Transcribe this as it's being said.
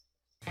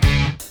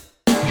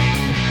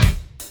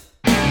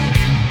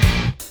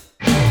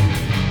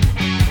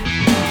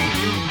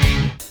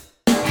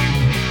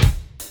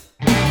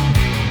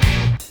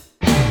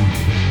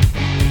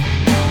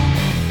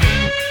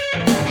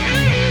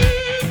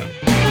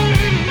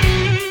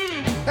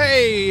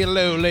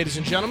Hello, ladies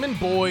and gentlemen,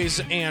 boys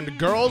and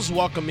girls.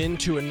 Welcome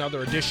into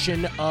another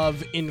edition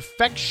of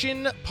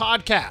Infection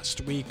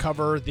Podcast. We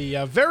cover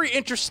the very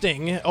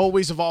interesting,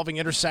 always evolving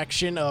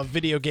intersection of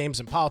video games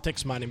and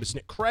politics. My name is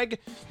Nick Craig.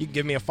 You can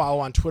give me a follow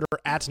on Twitter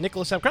at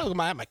Nicholas M. Craig. Look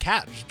at my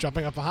cat just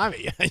jumping up behind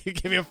me. You can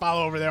give me a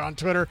follow over there on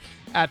Twitter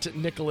at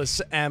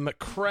Nicholas M.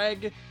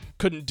 Craig.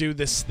 Couldn't do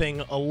this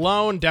thing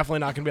alone. Definitely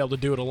not going to be able to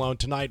do it alone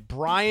tonight.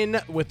 Brian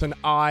with an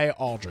I,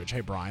 Aldridge.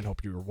 Hey, Brian,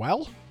 hope you're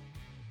well.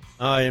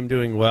 I am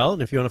doing well,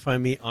 and if you want to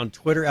find me on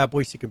Twitter, at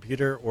Boise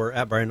Computer, or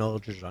at Brian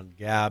Aldridge on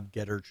Gab,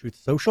 Getter, Truth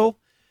Social.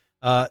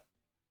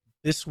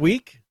 This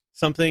week,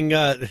 something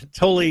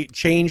totally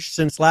changed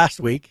since last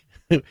week.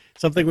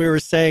 Something we were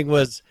saying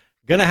was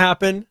going to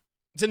happen.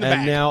 It's in the bag.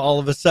 And now, all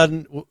of a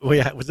sudden,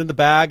 it was in the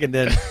bag, and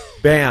then,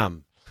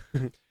 bam.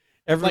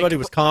 Everybody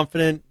was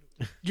confident.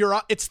 You're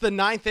up. It's the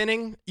ninth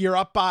inning. You're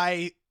up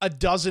by a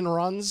dozen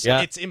runs.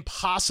 Yeah. It's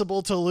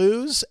impossible to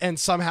lose, and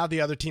somehow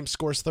the other team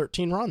scores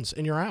 13 runs,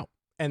 and you're out.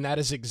 And that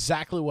is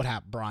exactly what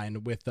happened,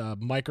 Brian, with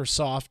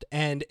Microsoft.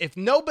 And if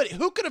nobody,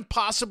 who could have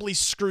possibly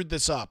screwed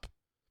this up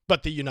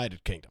but the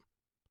United Kingdom?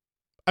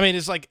 I mean,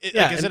 it's like,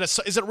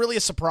 is it really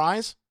a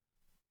surprise?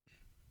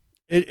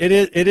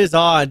 It is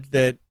odd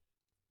that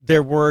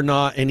there were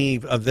not any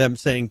of them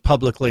saying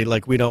publicly,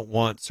 like, we don't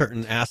want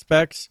certain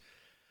aspects.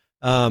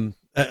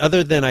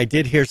 Other than I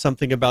did hear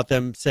something about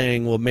them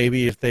saying, well,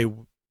 maybe if they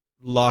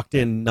locked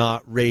in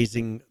not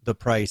raising the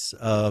price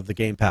of the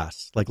Game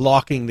Pass, like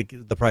locking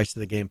the price of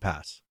the Game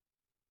Pass.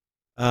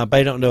 But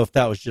I don't know if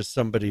that was just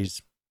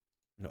somebody's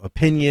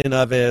opinion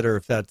of it or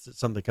if that's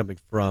something coming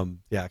from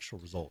the actual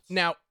results.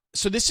 Now,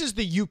 so this is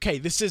the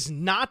UK. This is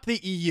not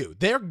the EU.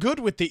 They're good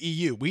with the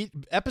EU.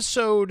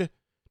 Episode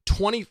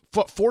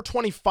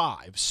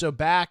 425. So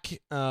back,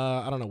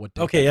 I don't know what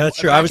day. Okay, yeah, that's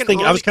true. I was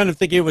kind of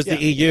thinking it was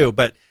the EU,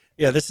 but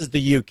yeah, this is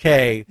the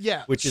UK.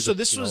 Yeah, which is so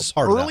this was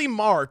part early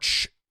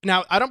March.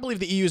 Now, I don't believe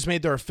the EU's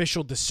made their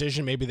official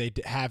decision. Maybe they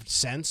have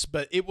since,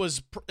 but it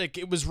was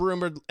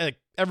rumored.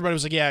 Everybody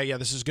was like, yeah,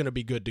 this is going to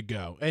be good to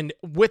go. And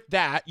with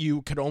that,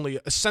 you could only,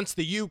 since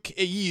the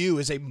EU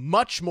is a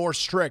much more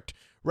strict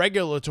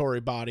regulatory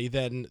body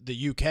than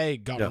the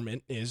UK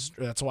government is.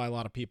 That's why a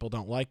lot of people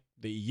don't like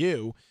the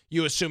EU.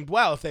 You assumed,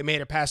 well, if they made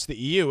it past the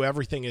EU,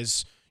 everything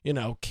is,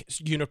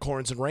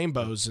 unicorns and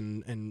rainbows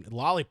and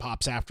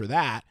lollipops after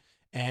that.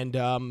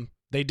 And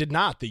they did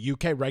not. The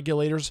UK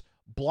regulators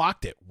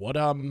blocked it. What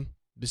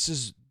this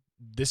is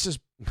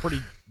pretty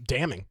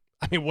damning.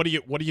 I mean, what do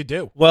you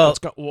do? Well,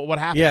 what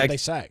happened? Yeah, what did they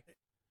say?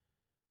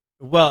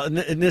 Well, and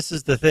this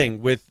is the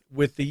thing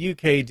with the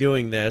UK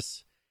doing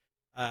this,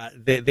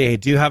 they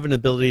do have an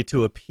ability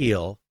to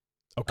appeal.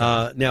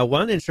 Okay. Now,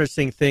 one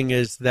interesting thing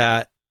is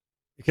that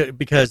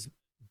because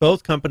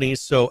both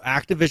companies, so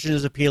Activision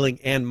is appealing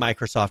and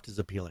Microsoft is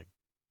appealing.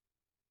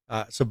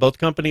 So both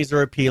companies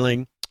are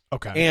appealing.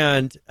 Okay.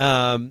 And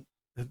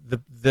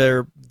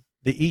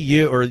the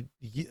EU or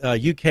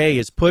UK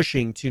is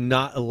pushing to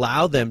not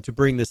allow them to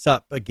bring this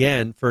up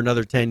again for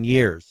another 10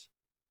 years.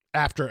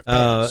 After it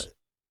fails.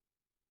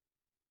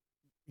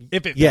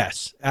 If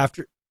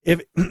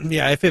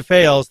it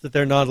fails, that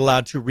they're not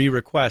allowed to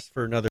re-request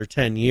for another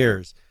 10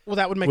 years. Well,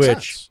 that would make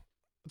sense.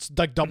 It's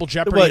like double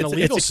jeopardy in a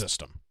legal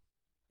system.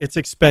 It's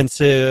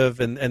expensive,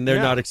 and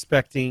they're not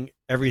expecting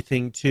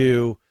everything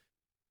to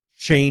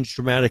change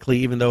dramatically,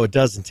 even though it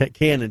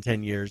can in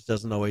 10 years.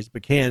 Doesn't always,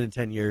 but can in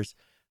 10 years.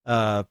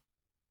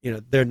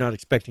 They're not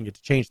expecting it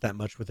to change that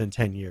much within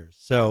 10 years.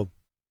 So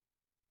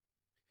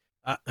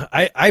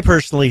I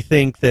personally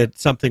think that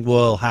something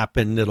will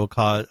happen that'll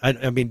cause,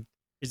 I mean,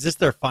 is this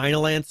their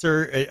final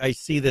answer? I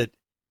see that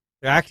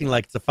they're acting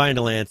like it's a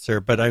final answer,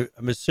 but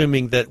I'm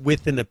assuming that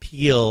with an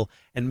appeal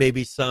and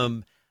maybe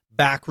some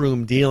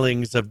backroom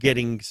dealings of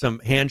getting some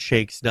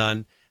handshakes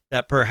done,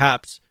 that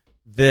perhaps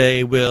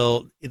the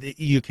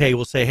UK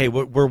will say, hey,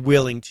 we're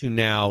willing to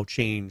now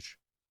change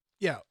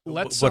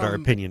what our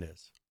opinion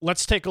is.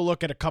 Let's take a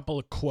look at a couple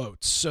of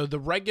quotes. So the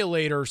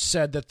regulator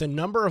said that the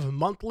number of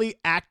monthly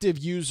active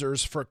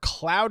users for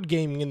cloud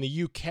gaming in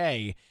the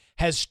UK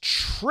has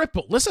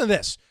tripled. Listen to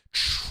this.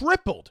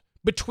 Tripled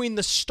between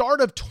the start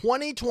of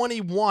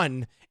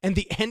 2021 and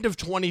the end of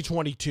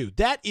 2022.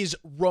 That is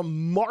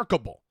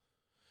remarkable.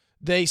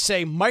 They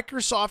say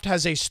Microsoft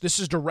has this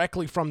is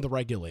directly from the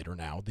regulator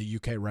now, the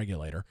UK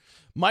regulator.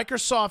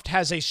 Microsoft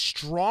has a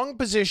strong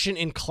position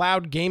in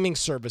cloud gaming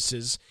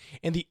services,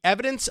 and the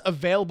evidence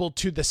available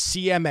to the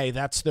CMA,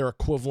 that's their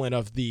equivalent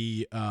of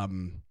the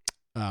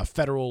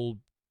federal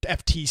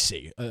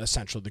FTC,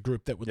 essentially, the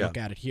group that would look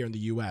at it here in the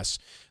U.S.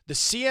 The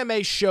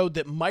CMA showed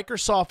that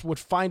Microsoft would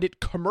find it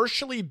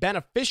commercially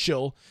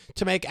beneficial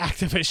to make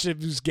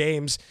Activision's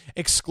games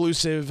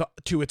exclusive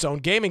to its own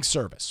gaming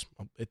service.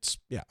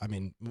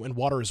 When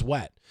water is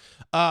wet.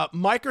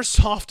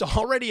 Microsoft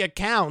already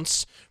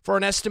accounts for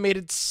an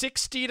estimated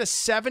 60 to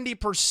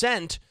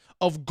 70%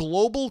 of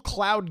global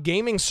cloud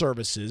gaming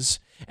services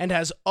and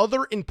has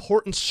other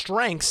important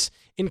strengths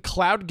in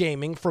cloud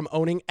gaming from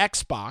owning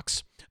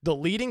Xbox, the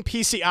leading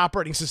PC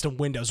operating system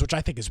Windows, which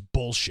I think is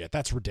bullshit.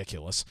 That's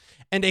ridiculous.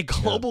 And a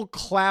global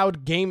cloud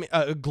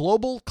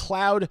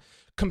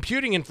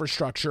computing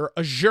infrastructure,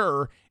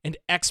 Azure, and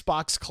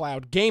Xbox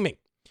Cloud Gaming.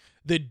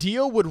 The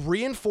deal would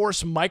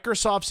reinforce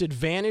Microsoft's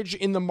advantage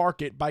in the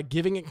market by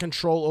giving it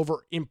control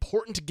over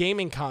important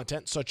gaming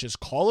content such as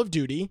Call of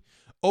Duty,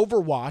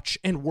 Overwatch,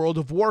 and World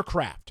of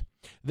Warcraft.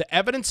 The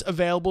evidence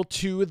available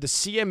to the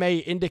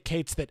CMA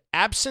indicates that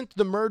absent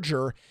the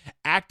merger,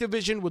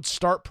 Activision would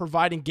start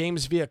providing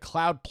games via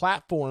cloud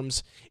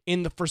platforms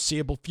in the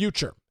foreseeable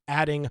future,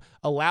 adding,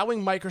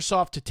 allowing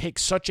Microsoft to take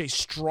such a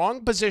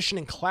strong position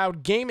in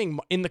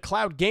the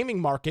cloud gaming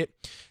market,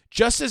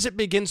 just as it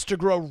begins to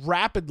grow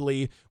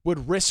rapidly,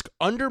 would risk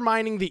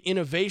undermining the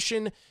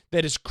innovation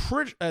that is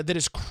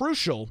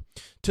crucial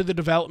to the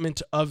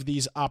development of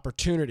these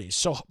opportunities.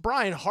 So,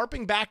 Brian,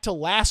 harping back to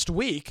last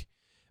week,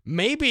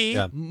 maybe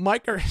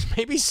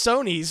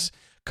Sony's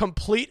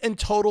complete and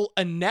total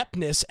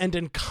ineptness and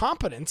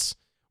incompetence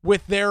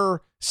with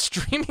their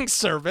streaming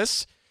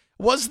service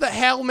was the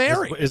Hail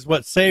Mary. Is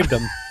what saved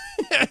them.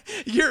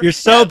 You're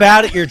so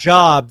bad at your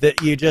job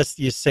that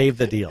you save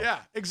the deal. Yeah,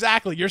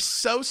 exactly. You're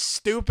so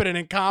stupid and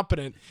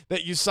incompetent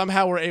that you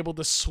somehow were able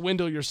to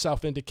swindle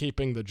yourself into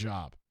keeping the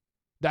job.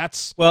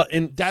 That's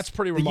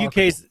pretty remarkable.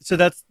 The UK, so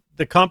that's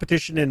the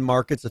Competition and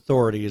Markets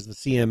Authority is the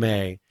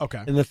CMA.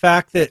 Okay. And the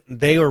fact that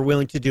they are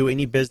willing to do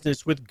any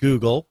business with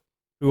Google,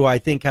 who I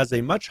think has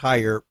a much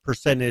higher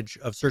percentage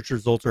of search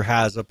results, or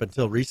has up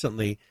until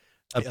recently,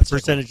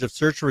 percentage of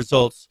search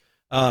results,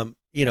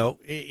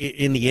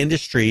 in the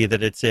industry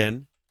that it's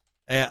in.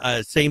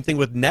 Same thing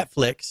with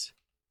Netflix.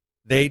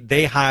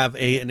 They have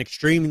an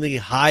extremely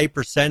high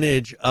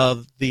percentage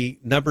of the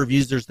number of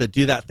users that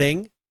do that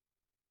thing.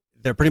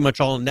 They're pretty much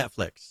all on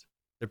Netflix.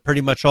 They're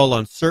pretty much all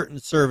on certain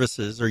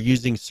services or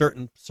using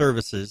certain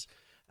services.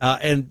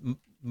 And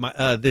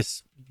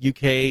this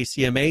UK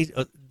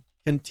CMA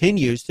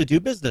continues to do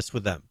business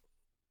with them.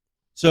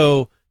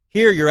 So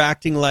here you're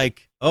acting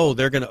like, oh,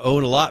 they're going to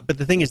own a lot. But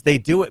the thing is, they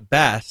do it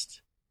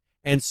best.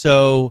 And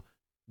so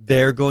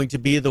they're going to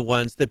be the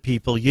ones that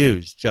people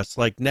use, just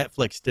like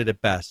Netflix did it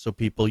best. So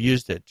people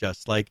used it,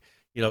 just like,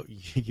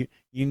 you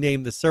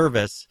name the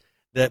service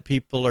that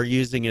people are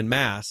using in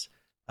mass.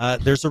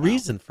 There's a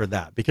reason for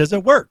that, because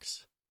it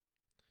works.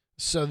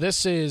 So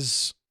this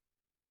is,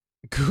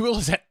 Google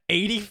is at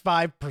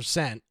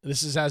 85%.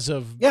 This is as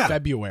of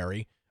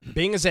February.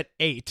 Bing is at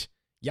 8.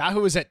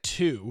 Yahoo is at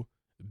 2.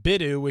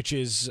 Baidu, which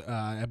is,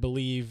 I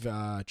believe,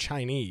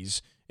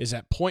 Chinese, is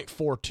at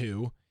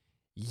 0.42.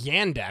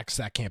 Yandex,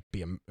 that can't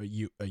be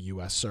a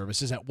U.S.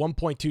 service, is at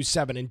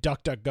 1.27, and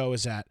DuckDuckGo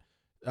is at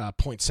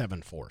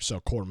 0.74,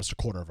 so almost a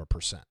quarter of a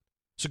percent.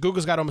 So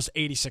Google's got almost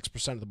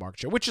 86% of the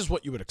market share, which is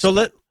what you would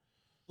expect.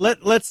 So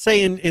let's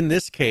say in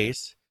this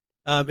case,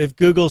 if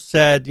Google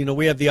said,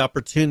 we have the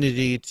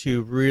opportunity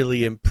to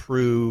really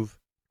improve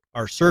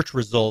our search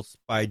results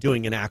by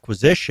doing an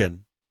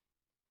acquisition,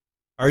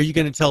 are you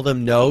going to tell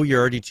them, no,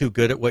 you're already too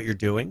good at what you're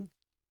doing?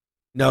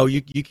 No,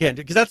 you can't,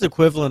 because that's the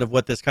equivalent of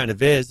what this kind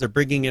of is. They're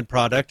bringing in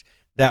product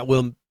that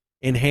will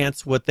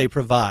enhance what they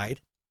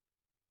provide.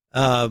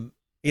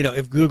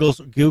 If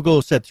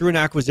Google said through an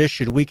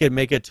acquisition, we can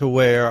make it to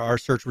where our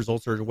search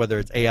results, or whether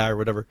it's AI or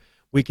whatever,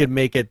 we can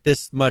make it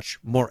this much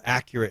more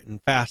accurate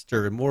and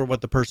faster and more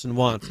what the person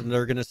wants. And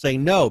they're going to say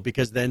no,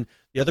 because then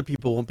the other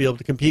people won't be able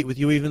to compete with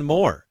you even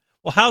more.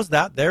 Well, how's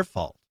that their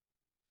fault?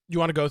 You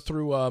want to go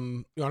through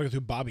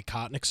Bobby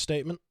Kotick's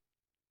statement?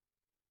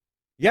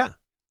 Yeah.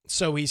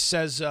 So he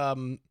says,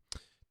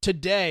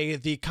 today,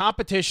 the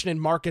Competition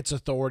and Markets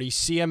Authority,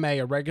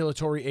 CMA, a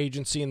regulatory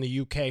agency in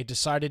the UK,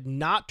 decided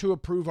not to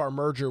approve our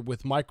merger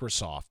with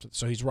Microsoft.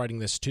 So he's writing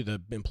this to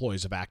the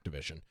employees of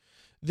Activision.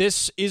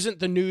 This isn't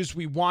the news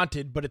we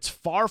wanted, but it's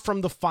far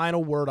from the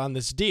final word on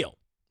this deal.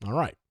 All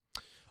right.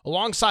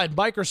 Alongside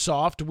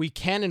Microsoft, we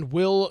can and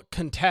will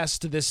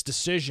contest this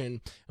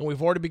decision, and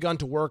we've already begun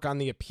to work on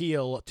the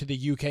appeal to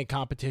the UK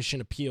Competition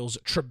Appeals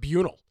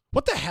Tribunal.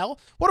 What the hell?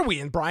 What are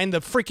we in, Brian? The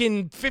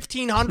freaking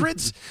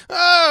 1500s?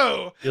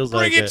 Oh,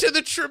 bring it to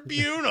the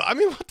tribunal. I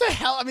mean, what the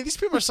hell? I mean, these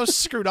people are so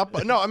screwed up.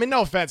 No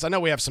offense. I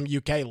know we have some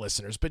UK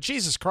listeners, but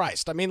Jesus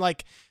Christ. I mean,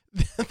 like,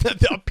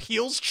 the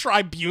appeals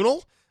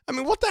tribunal? I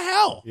mean, what the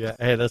hell? Yeah,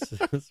 hey,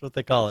 that's what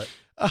they call it.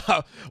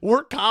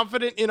 We're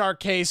confident in our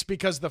case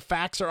because the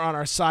facts are on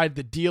our side.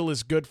 The deal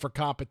is good for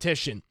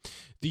competition.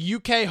 The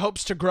UK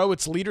hopes to grow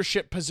its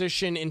leadership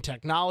position in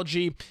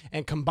technology,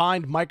 and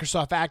combined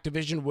Microsoft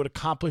Activision would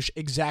accomplish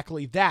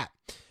exactly that.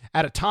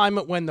 At a time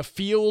when the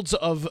fields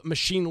of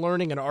machine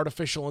learning and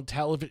artificial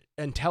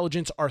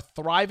intelligence are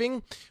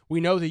thriving, we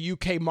know the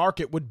UK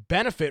market would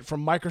benefit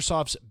from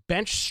Microsoft's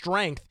bench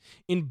strength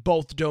in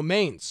both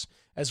domains,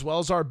 as well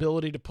as our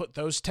ability to put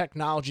those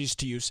technologies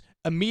to use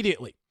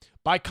immediately.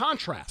 By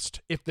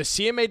contrast, if the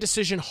CMA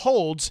decision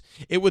holds,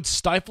 it would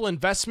stifle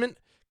investment,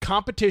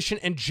 competition,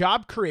 and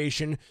job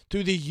creation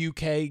through the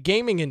UK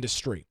gaming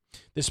industry.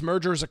 This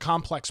merger is a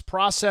complex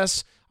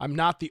process. I'm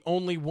not the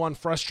only one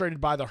frustrated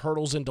by the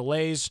hurdles and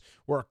delays.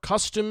 We're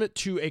accustomed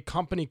to a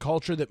company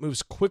culture that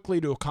moves quickly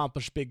to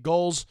accomplish big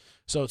goals,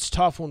 so it's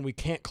tough when we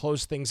can't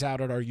close things out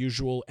at our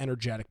usual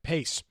energetic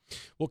pace.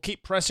 We'll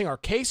keep pressing our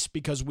case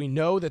because we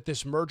know that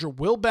this merger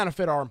will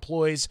benefit our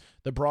employees,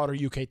 the broader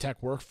UK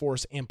tech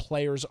workforce, and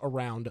players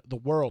around the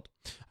world.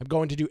 I'm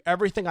going to do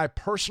everything I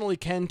personally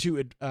can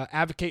to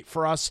advocate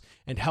for us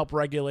and help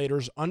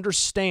regulators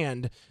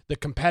understand the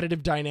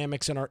competitive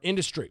dynamics in our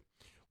industry.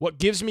 What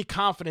gives me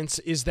confidence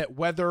is that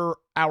whether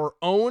our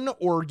own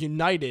or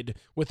united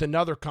with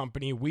another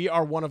company, we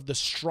are one of the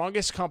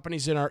strongest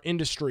companies in our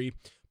industry,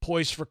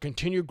 poised for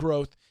continued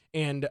growth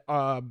and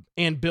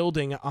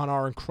building on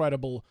our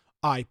incredible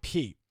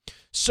IP.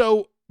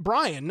 So,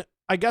 Brian,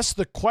 I guess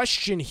the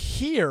question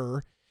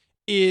here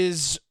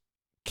is,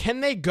 can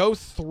they go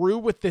through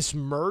with this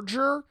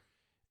merger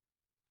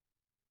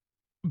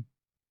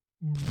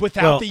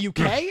without the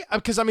UK?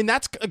 Because I mean,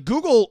 that's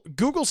Google.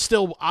 Google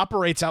still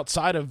operates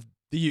outside of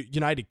the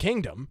United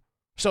Kingdom,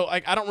 so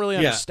I don't really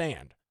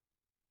understand.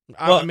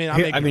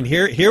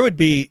 Here would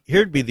be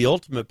the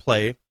ultimate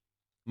play.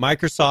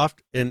 Microsoft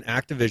and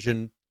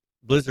Activision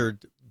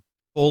Blizzard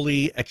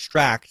fully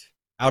extract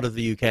out of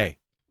the UK,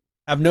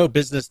 have no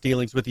business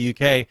dealings with the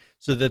UK,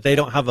 so that they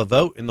don't have a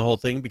vote in the whole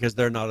thing because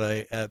they're not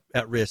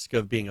at risk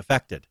of being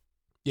affected.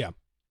 Yeah.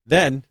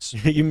 Then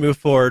you move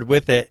forward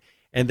with it,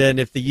 and then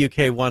if the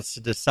UK wants to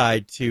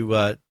decide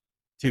to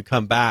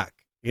come back,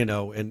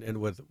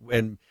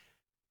 and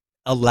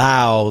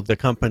allow the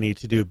company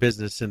to do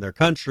business in their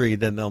country,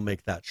 then they'll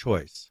make that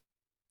choice.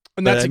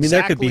 And that's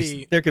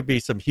there could be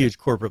some huge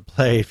corporate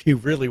play if you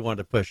really want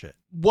to push it.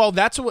 Well,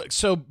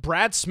 so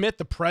Brad Smith,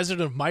 the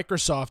president of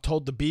Microsoft,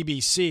 told the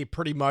BBC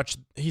pretty much,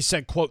 he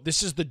said, quote,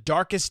 "This is the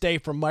darkest day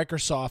for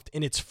Microsoft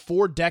in its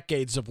 4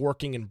 decades of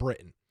working in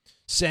Britain,"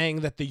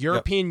 saying that the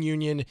European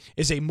Union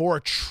is a more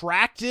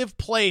attractive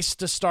place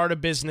to start a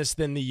business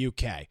than the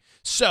UK.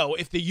 So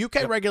if the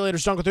UK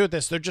regulators don't go through with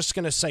this, they're just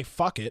going to say,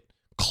 fuck it,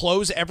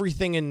 close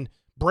everything in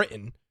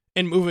Britain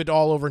and move it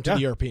all over into the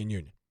European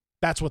Union.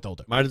 That's what they'll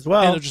do. Might as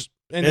well.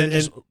 And then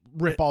just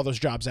rip all those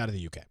jobs out of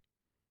the UK.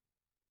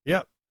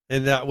 Yep.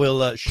 And that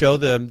will show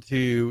them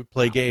to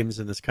play games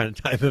in this kind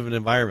of type of an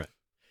environment.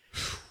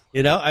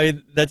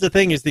 That's the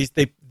thing is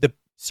the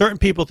certain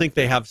people think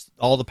they have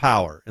all the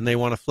power and they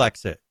want to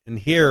flex it. And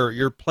here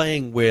you're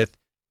playing with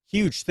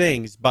huge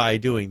things by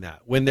doing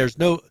that. When there's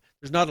not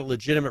a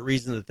legitimate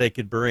reason that they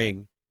could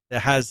bring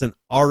that hasn't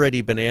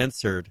already been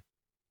answered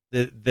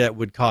that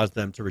would cause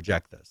them to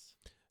reject this.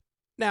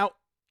 Now,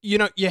 you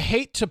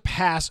hate to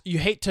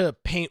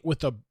paint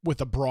with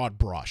a broad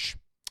brush,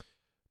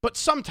 but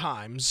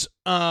sometimes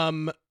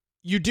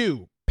you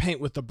do paint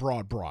with a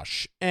broad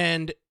brush,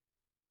 and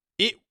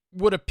it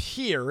would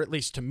appear, at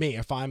least to me,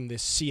 if I'm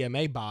this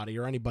CMA body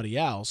or anybody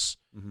else,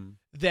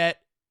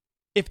 that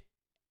if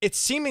it's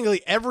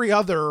seemingly every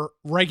other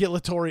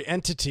regulatory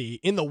entity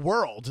in the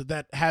world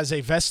that has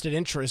a vested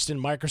interest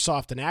in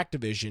Microsoft and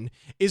Activision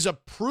is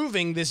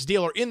approving this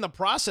deal or in the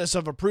process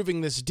of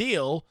approving this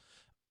deal.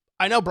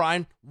 I know,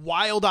 Brian,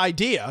 wild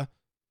idea,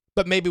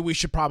 but maybe we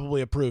should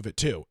probably approve it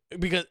too,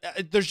 because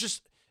there's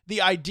just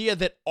the idea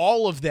that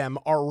all of them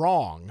are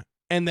wrong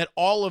and that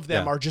all of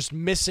them are just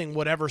missing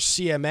whatever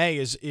CMA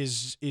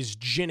is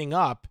ginning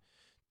up.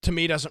 To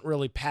me, doesn't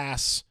really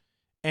pass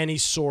any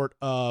sort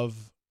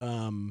of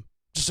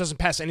just doesn't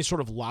pass any sort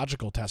of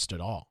logical test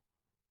at all.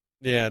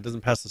 Yeah, it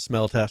doesn't pass the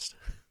smell test.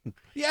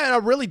 Yeah,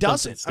 it really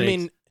doesn't. I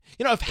mean,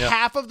 if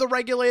half of the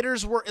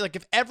regulators were like,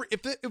 if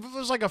it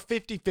was like a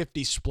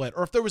 50-50 split,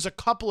 or if there was a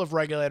couple of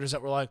regulators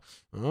that were like,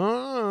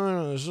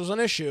 oh, this was an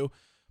issue,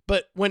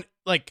 but when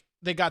like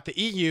they got the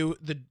EU,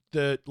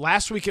 the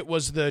last week it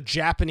was the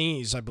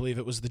Japanese, I believe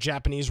it was the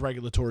Japanese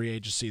regulatory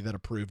agency that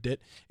approved it.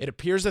 It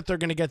appears that they're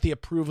going to get the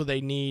approval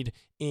they need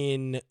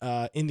in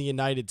the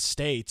United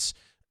States.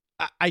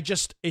 It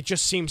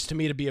just seems to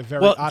me to be a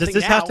very odd thing. Does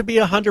this have to be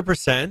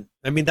 100%?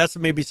 I mean, that's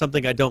maybe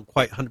something I don't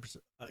quite 100%,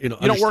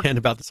 understand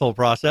about this whole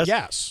process.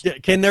 Yes.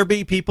 Can there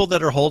be people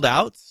that are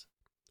holdouts?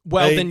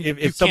 Well, then you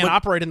can't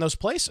operate in those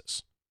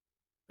places.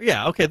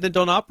 Yeah. Okay. Then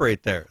don't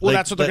operate there. Well,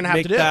 that's what they're going to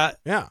have to do.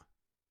 Yeah.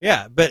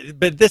 Yeah. But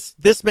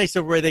this makes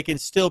it where they can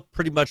still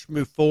pretty much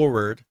move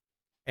forward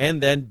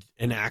and then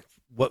enact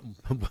what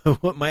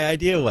my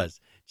idea was.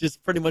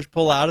 Just pretty much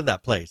pull out of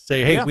that place.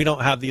 Say, hey, we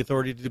don't have the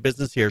authority to do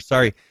business here.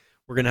 Sorry.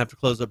 We're going to have to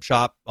close up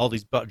shop. All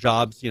these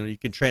jobs, you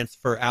can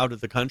transfer out of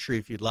the country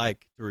if you'd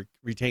like to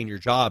retain your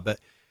job. But,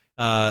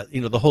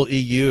 the whole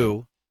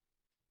EU,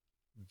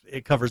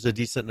 it covers a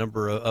decent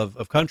number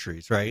of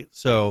countries, right?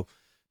 So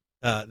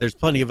there's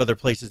plenty of other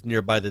places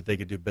nearby that they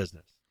could do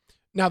business.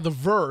 Now, The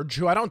Verge,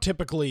 who I don't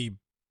typically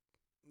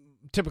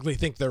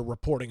think their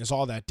reporting is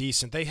all that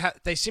decent,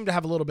 they seem to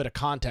have a little bit of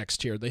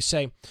context here. They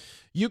say,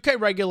 UK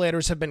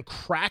regulators have been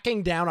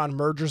cracking down on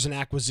mergers and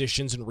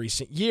acquisitions in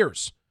recent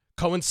years,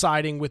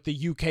 coinciding with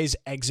the UK's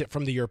exit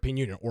from the European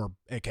Union, or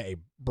aka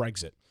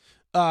Brexit.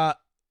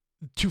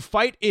 To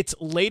fight its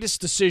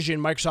latest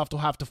decision, Microsoft will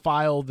have to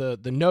file the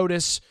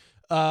notice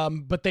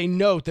But they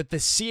note that the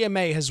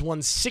CMA has won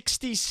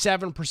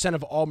 67%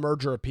 of all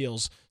merger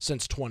appeals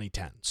since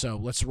 2010. So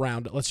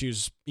let's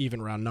use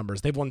even round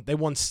numbers. They win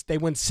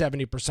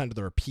 70% of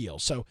their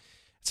appeals. So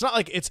it's not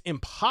like it's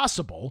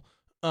impossible,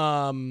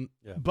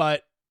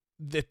 but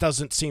it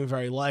doesn't seem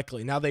very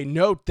likely. Now they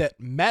note that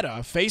Meta,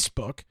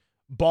 Facebook,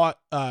 bought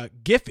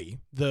Giphy,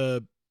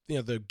 the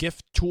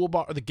GIF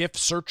toolbar, or the GIF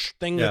search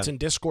thing that's in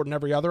Discord and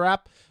every other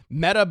app.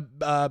 Meta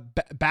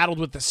battled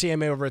with the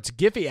CMA over its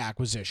Giphy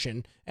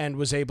acquisition and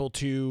was able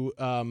to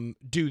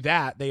do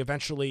that. They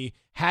eventually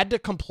had to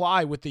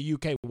comply with the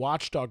UK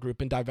watchdog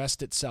group and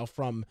divest itself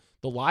from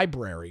the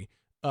library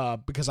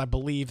because I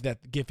believe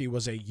that Giphy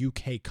was a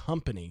UK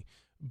company.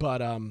 But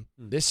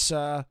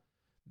so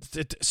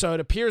it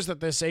appears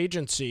that this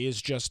agency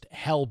is just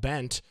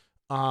hell-bent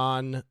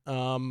on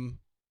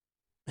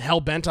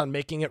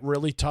making it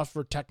really tough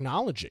for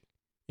technology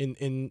in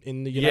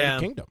the United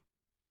Kingdom.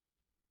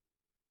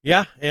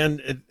 Yeah,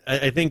 and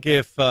I think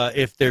if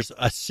there's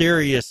a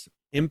serious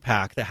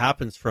impact that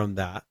happens from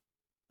that,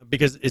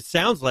 because it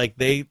sounds like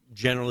they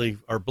generally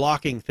are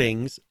blocking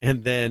things,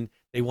 and then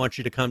they want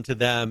you to come to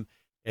them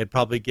and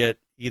probably get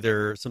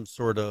either some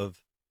sort of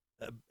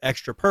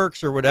extra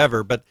perks or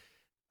whatever. But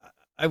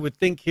I would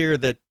think here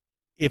that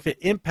if it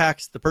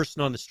impacts the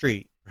person on the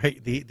street,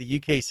 right,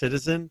 the UK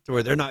citizen, to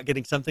where they're not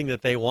getting something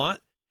that they want,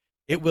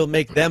 it will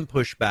make them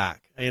push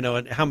back.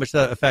 And how much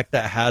that effect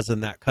that has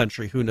in that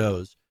country, who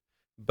knows?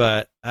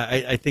 But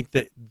I think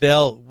that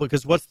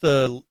because what's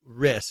the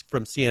risk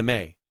from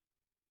CMA?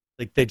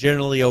 Like they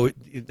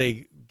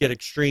get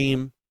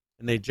extreme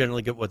and they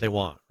generally get what they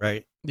want,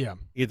 right? Yeah.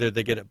 Either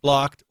they get it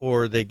blocked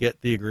or they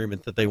get the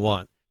agreement that they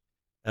want.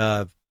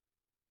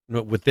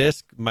 With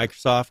this,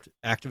 Microsoft,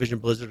 Activision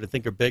Blizzard, I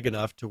think are big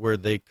enough to where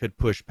they could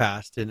push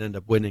past and end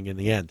up winning in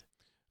the end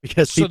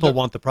because people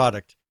want the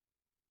product.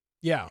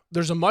 Yeah,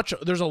 there's a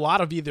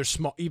lot of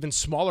even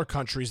smaller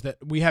countries that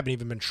we haven't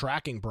even been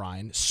tracking,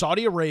 Brian.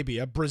 Saudi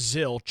Arabia,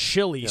 Brazil,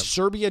 Chile,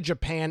 Serbia,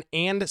 Japan,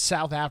 and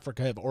South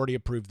Africa have already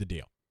approved the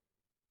deal.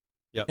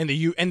 Yep. And the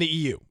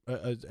EU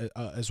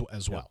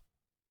as well.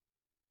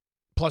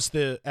 Plus,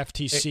 the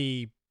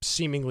FTC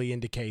seemingly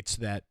indicates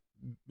that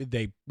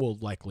they will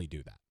likely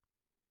do that.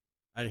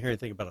 I didn't hear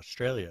anything about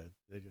Australia.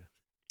 You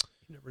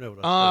never know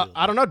what Australia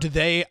I don't know.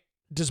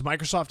 Does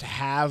Microsoft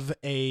have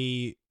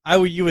a?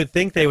 You would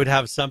think they would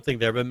have something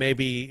there, but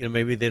maybe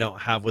they don't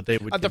have what they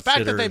would. The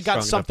fact that they've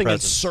got something in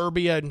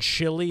Serbia and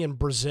Chile and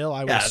Brazil,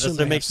 I would assume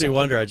that makes me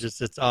wonder.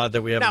 It's odd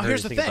that we haven't heard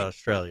anything about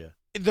Australia.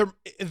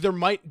 There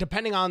might,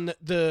 depending on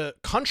the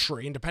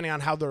country and depending on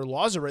how their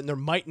laws are written, there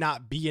might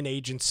not be an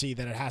agency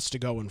that it has to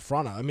go in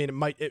front of. I mean,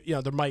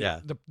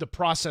 the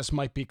process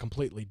might be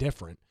completely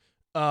different.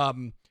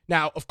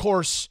 Now, of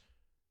course,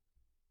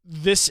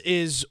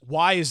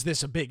 why is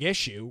this a big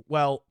issue?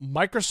 Well,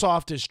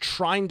 Microsoft is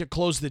trying to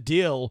close the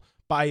deal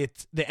by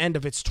the end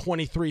of its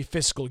 23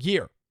 fiscal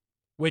year,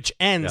 which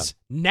ends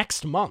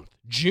next month,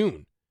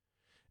 June.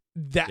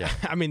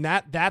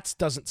 That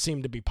doesn't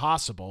seem to be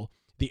possible.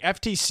 The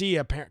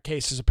FTC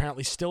case is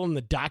apparently still in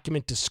the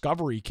document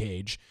discovery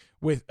cage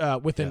with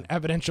an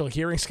evidential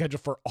hearing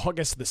scheduled for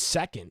August the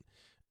 2nd.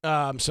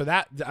 So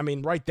that,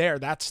 right there,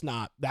 that's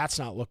not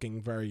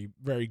looking very,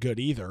 very good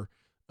either.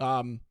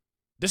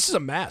 This is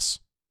a mess.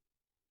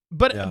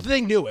 But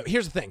they knew it.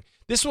 Here's the thing.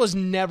 This was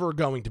never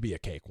going to be a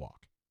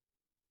cakewalk.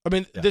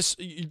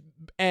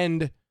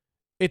 And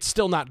it's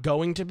still not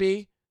going to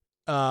be.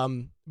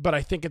 But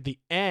I think at the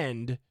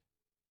end,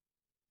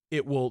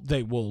 they will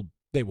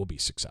be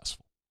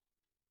successful.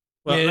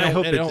 Well, I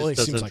hope it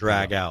just doesn't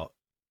drag out.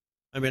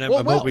 I'm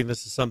hoping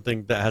this is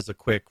something that has a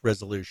quick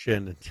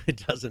resolution and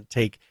it doesn't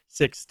take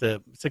 6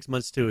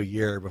 months to a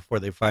year before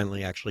they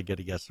finally actually get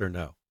a yes or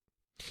no.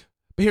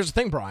 But here's the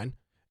thing, Brian,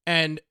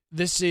 and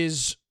this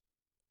is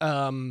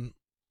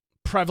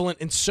prevalent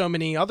in so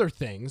many other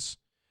things.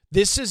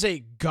 This is a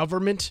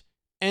government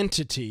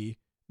entity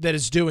that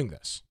is doing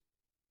this.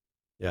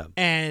 Yeah.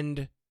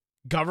 And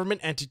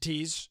government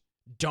entities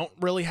don't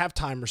really have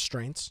time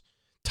restraints.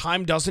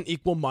 Time doesn't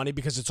equal money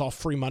because it's all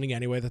free money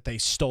anyway that they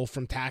stole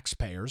from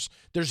taxpayers.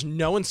 There's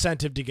no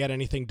incentive to get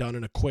anything done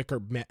in a quick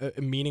or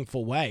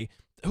meaningful way.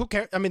 Who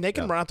cares? They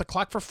can run out the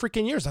clock for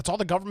freaking years. That's all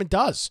the government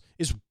does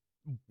is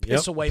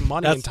piss away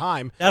money and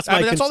time. That's my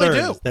concern. That's all they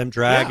do. Is them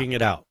dragging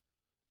it out.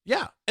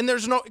 Yeah, and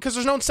there's no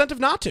incentive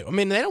not to.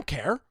 They don't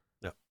care.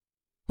 No.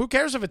 Who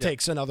cares if it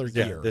takes another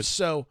year?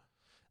 So,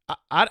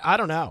 I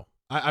don't know.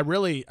 I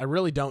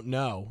really don't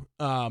know.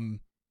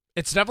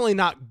 It's definitely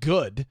not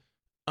good.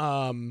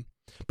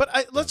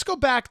 But let's go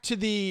back to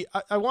the.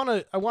 I want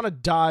to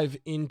dive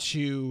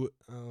into.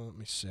 Let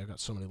me see. I've got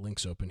so many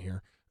links open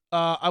here.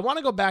 I want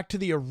to go back to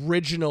the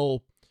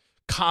original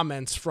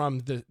comments from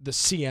the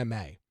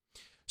CMA.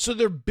 So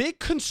their big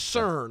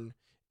concern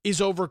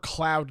is over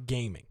cloud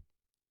gaming,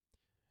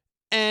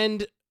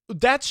 and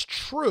that's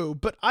true.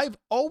 But I've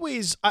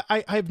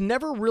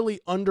never really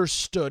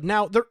understood.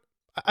 Now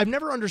I've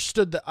never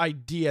understood the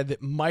idea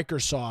that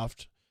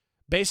Microsoft,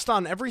 based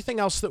on everything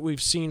else that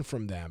we've seen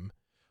from them,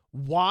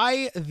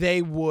 why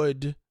they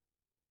would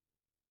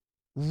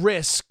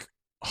risk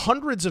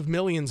hundreds of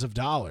millions of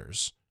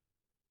dollars,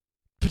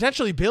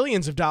 potentially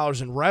billions of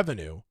dollars in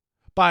revenue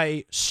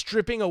by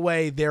stripping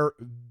away their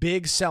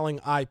big selling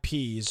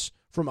IPs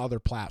from other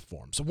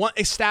platforms,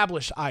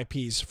 established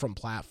IPs from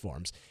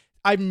platforms.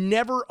 I've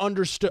never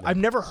understood, I've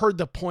never heard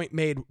the point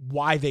made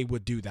why they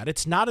would do that.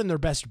 It's not in their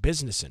best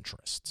business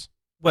interests.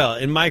 Well,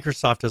 and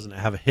Microsoft doesn't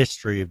have a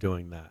history of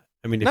doing that.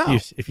 I mean, No.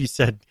 if you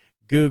said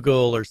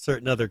Google or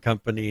certain other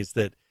companies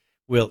that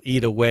will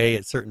eat away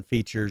at certain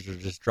features or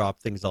just drop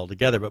things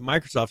altogether, but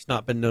Microsoft's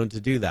not been known to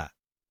do that.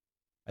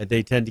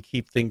 They tend to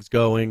keep things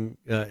going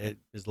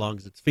as long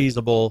as it's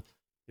feasible.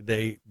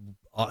 They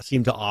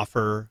seem to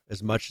offer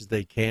as much as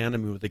they can. I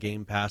mean, with the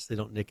Game Pass, they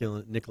don't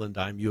nickel and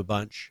dime you a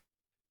bunch.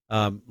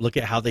 Look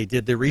at how they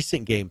did the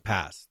recent Game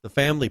Pass, the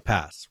Family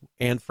Pass,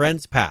 and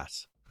Friends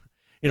Pass.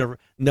 You know,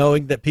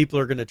 knowing that people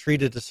are going to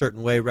treat it a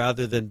certain way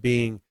rather than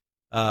being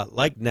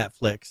like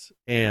Netflix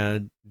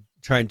and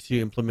trying to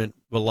implement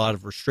a lot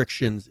of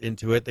restrictions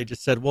into it. They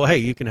just said, well, hey,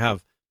 you can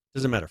have,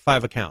 doesn't matter,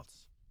 5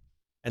 accounts,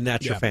 and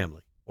that's your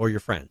family or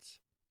your friends,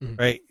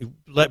 right?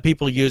 Let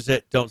people use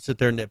it. Don't sit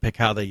there and nitpick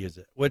how they use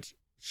it, which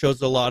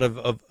shows a lot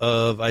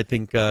of I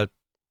think,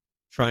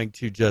 trying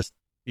to just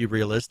be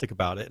realistic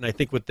about it. And I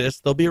think with this,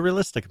 they'll be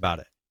realistic about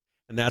it.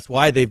 And that's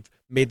why they've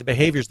made the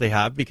behaviors they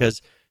have,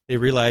 because they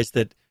realize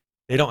that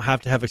they don't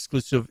have to have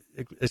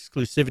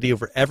exclusivity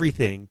over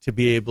everything to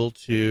be able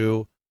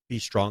to be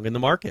strong in the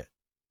market.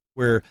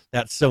 Where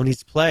that's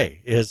Sony's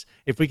play is,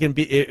 if we can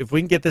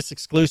get this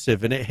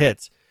exclusive and it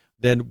hits,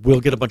 then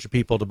we'll get a bunch of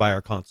people to buy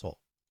our console.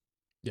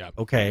 Yeah.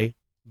 Okay,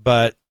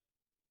 but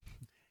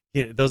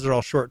those are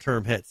all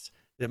short-term hits.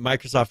 That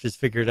Microsoft has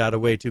figured out a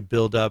way to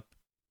build up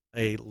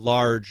a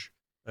large,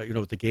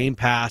 with the Game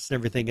Pass and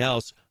everything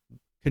else,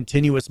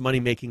 continuous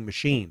money-making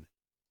machine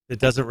that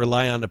doesn't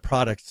rely on the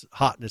product's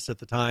hotness at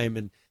the time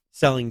and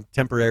selling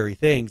temporary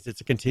things.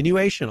 It's a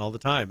continuation all the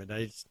time,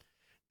 and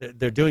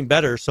they're doing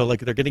better, so like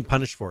they're getting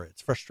punished for it.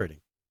 It's frustrating.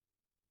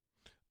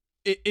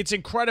 It's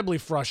incredibly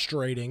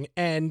frustrating,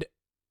 and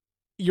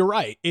you're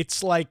right.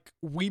 It's like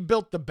we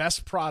built the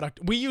best product.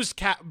 We use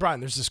Brian,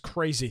 there's this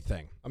crazy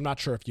thing. I'm not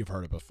sure if you've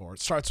heard it before.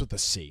 It starts with a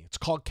C. It's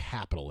called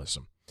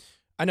capitalism.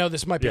 I know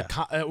this might be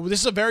this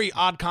is a very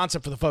odd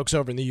concept for the folks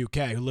over in the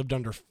UK who lived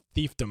under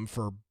fiefdom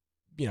for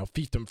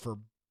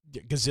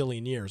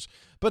gazillion years.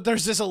 But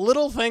there's this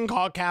little thing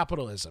called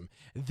capitalism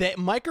that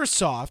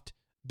Microsoft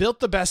built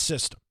the best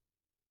system.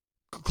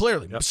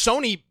 Clearly,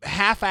 Sony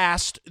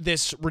half-assed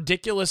this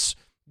ridiculous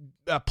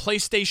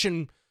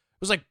PlayStation. It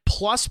was like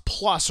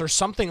plus or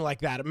something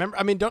like that. Remember,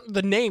 I mean,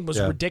 the name was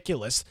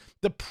ridiculous.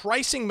 The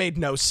pricing made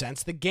no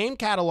sense. The game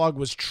catalog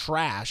was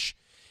trash.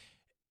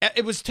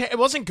 It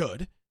wasn't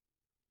good.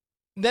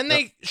 Then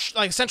they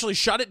essentially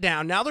shut it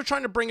down. Now they're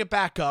trying to bring it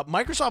back up.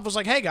 Microsoft was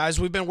like, "Hey guys,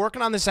 we've been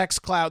working on this X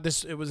Cloud.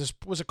 Was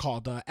it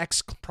called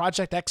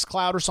Project X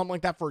Cloud or something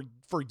like that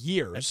for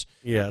years?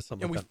 Yeah,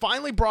 something. And like we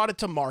finally brought it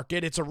to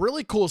market. It's a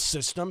really cool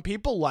system.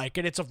 People like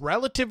it. It's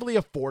relatively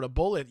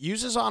affordable. It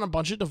uses on a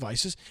bunch of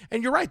devices.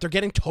 And you're right, they're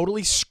getting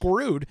totally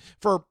screwed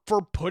for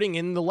putting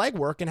in the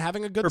legwork and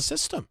having a good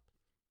system.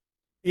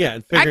 Yeah,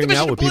 and figuring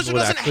out what people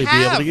would actually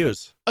be able to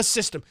use. A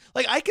system.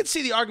 Like, I could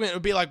see the argument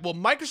would be like, well,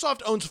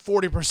 Microsoft owns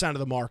 40% of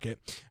the market,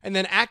 and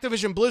then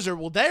Activision Blizzard,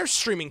 well, their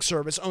streaming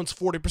service owns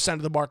 40%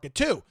 of the market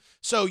too.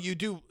 So you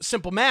do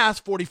simple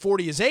math,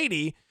 40-40 is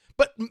 80,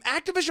 but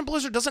Activision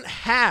Blizzard doesn't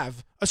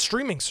have a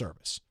streaming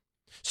service.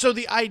 So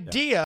the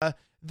idea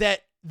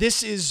that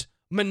this is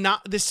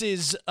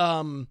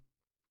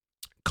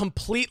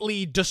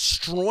completely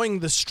destroying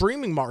the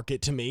streaming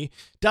market, to me,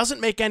 doesn't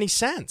make any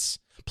sense.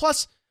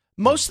 Plus,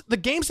 most of the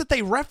games that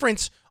they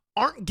reference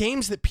aren't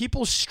games that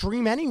people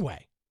stream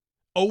anyway.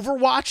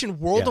 Overwatch and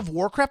World of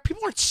Warcraft,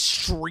 people aren't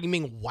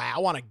streaming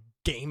WoW on a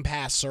Game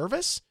Pass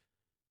service.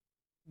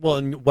 Well,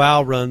 and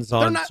WoW runs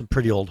on some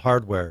pretty old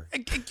hardware.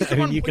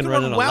 You can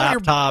run it on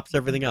laptops,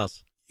 everything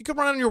else. You can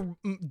run on your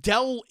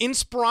Dell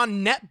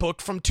Inspiron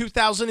netbook from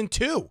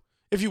 2002.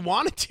 If you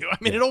wanted to. I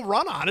mean, it'll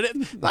run on it.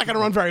 It's not going to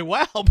run very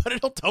well, but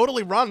it'll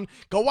totally run.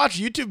 Go watch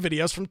YouTube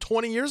videos from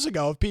 20 years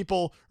ago of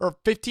people, or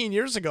 15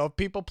 years ago, of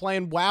people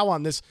playing WoW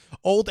on this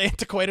old,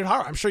 antiquated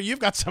hardware. I'm sure you've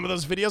got some of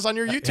those videos on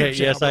your YouTube channel.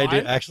 Yes, Brian.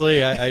 I do.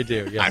 Actually, I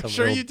do. Yes, I'm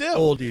sure you do.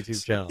 Old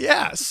YouTube channel.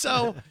 Yeah,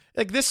 so,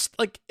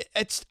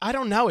 it's, I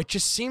don't know. It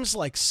just seems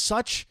like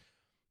such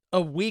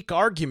a weak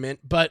argument,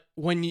 but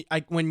when you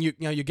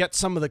get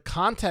some of the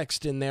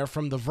context in there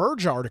from the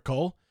Verge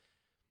article,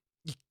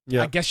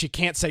 I guess you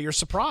can't say you're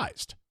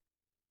surprised.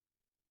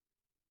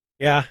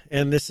 Yeah,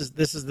 and this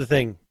is the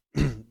thing.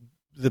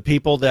 The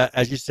people that,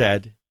 as you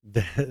said,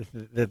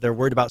 that they're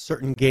worried about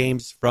certain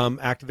games from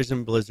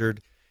Activision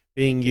Blizzard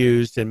being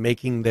used and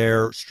making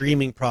their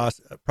streaming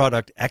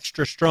product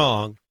extra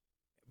strong.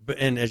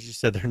 And as you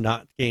said, they're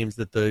not games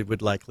that they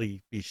would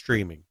likely be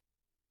streaming.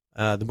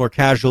 The more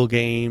casual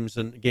games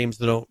and games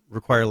that don't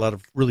require a lot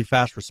of really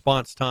fast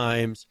response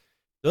times,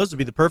 those would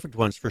be the perfect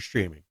ones for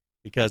streaming,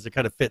 because it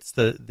kind of fits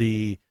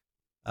the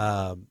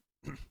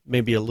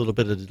maybe a little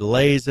bit of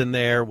delays in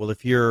there. Well,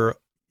 if you're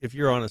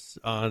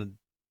on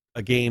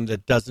a game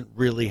that doesn't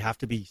really have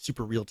to be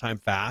super real time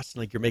fast,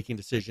 like you're making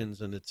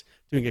decisions and it's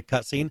doing a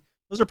cutscene,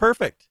 those are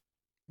perfect.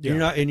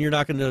 Yeah. You're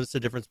not going to notice the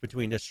difference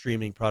between a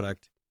streaming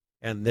product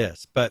and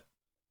this. But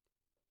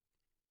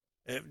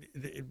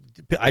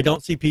I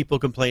don't see people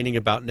complaining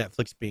about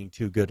Netflix being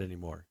too good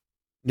anymore.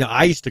 Now,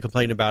 I used to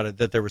complain about it,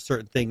 that there were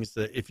certain things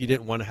that if you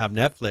didn't want to have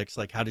Netflix,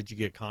 like how did you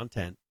get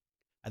content?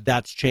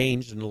 That's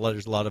changed, and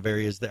there's a lot of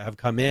areas that have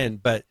come in,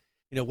 but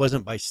it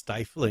wasn't by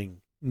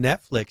stifling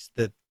Netflix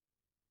that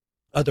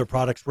other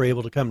products were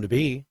able to come to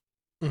be.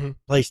 Mm-hmm.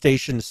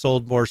 PlayStation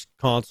sold more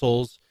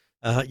consoles.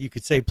 You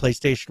could say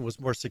PlayStation was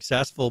more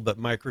successful, but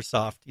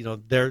Microsoft,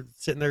 they're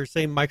sitting there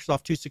saying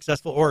Microsoft too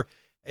successful or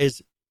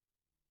is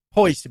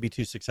poised to be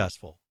too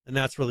successful. And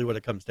that's really what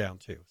it comes down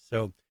to.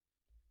 So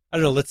I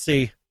don't know. Let's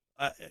see.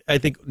 I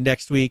think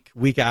next week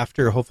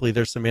after, hopefully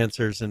there's some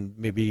answers and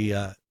maybe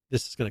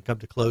this is going to come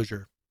to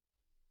closure.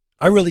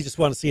 I really just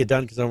want to see it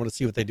done because I want to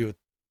see what they do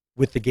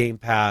with the Game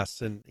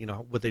Pass and,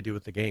 what they do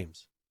with the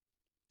games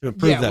to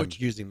improve them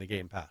using the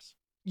Game Pass.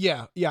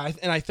 Yeah,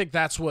 and I think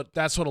that's what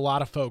a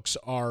lot of folks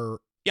are.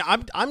 Yeah,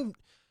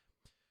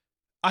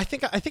 I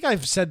think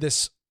I've said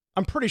this.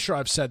 I'm pretty sure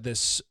I've said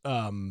this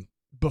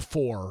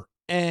before,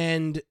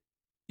 and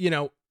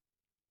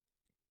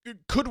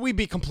could we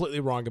be completely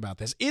wrong about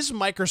this? Is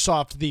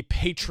Microsoft the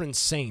patron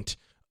saint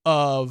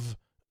of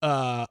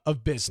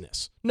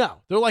business?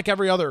 No, they're like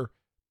every other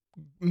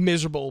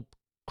miserable,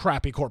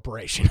 crappy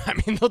corporation. I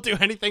mean, they'll do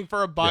anything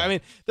for a buck. Yeah. I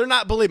mean, they're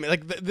not. Believe me,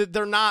 like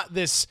they're not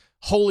this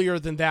holier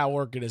than thou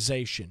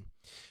organization.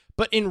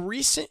 But in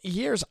recent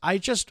years, I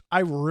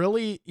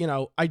really,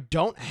 I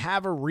don't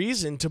have a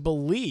reason to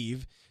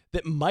believe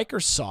that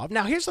Microsoft.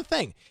 Now, here's the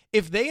thing.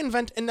 If they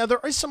invent, and now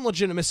there is some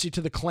legitimacy to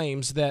the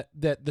claims that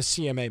the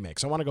CMA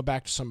makes. I want to go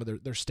back to some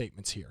of their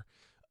statements here.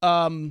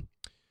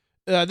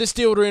 This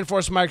deal would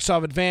reinforce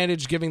Microsoft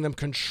advantage, giving them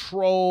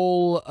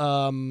control.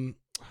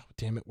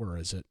 Damn it, where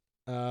is it?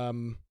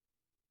 You're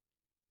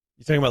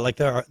talking about like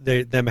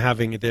them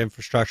having the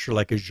infrastructure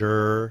like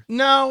Azure?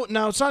 No,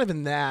 it's not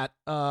even that.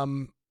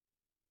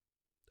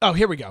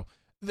 Here we go.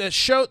 The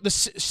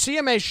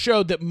CMA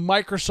showed that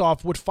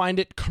Microsoft would find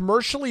it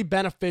commercially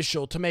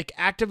beneficial to make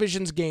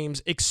Activision's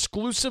games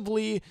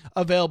exclusively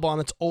available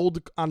on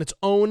its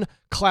own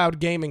cloud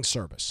gaming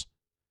service.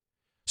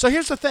 So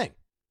here's the thing.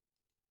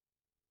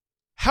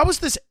 How is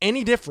this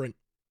any different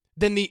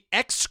than the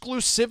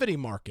exclusivity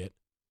market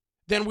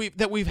that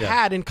we've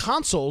had in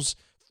consoles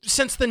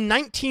since the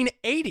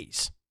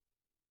 1980s?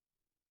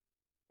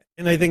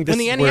 And I think this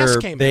is where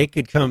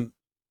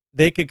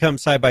they could come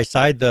side by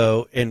side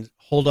though and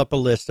hold up a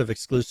list of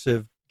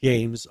exclusive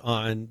games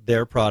on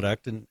their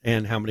product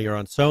and how many are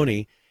on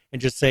Sony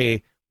and just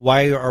say,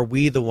 why are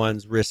we the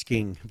ones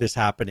risking this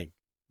happening?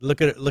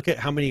 Look at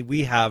how many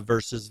we have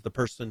versus the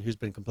person who's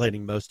been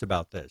complaining most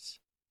about this.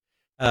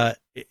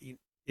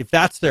 If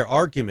that's their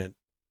argument,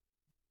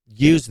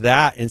 use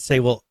that and say,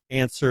 well,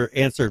 answer.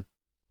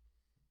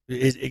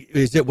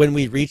 Is it when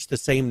we reach the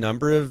same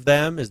number of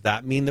them? Does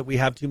that mean that we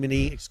have too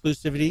many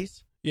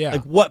exclusivities? Yeah.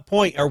 Like, what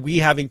point are we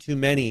having too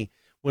many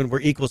when we're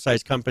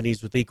equal-sized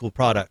companies with equal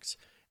products,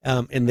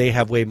 and they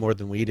have way more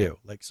than we do?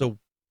 Like, so,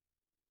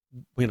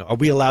 are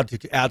we allowed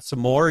to add some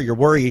more? You're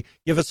worried.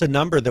 Give us a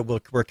number that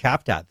we're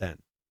capped at then,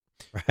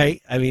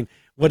 right? I mean,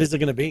 what is it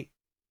going to be?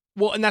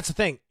 Well, and that's the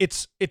thing.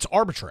 It's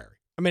arbitrary.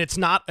 I mean, it's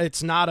not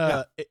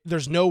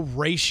there's no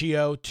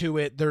ratio to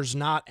it. There's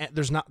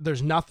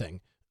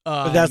nothing.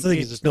 But that's the thing.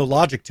 There's no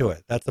logic to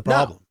it. That's the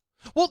problem. No.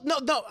 Well,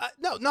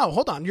 no.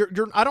 Hold on.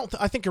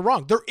 I think you're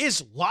wrong. There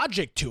is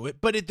logic to it,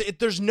 but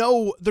there's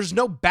no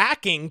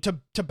backing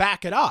to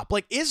back it up.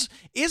 Like, is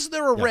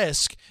there a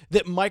risk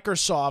that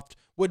Microsoft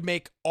would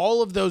make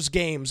all of those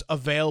games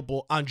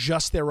available on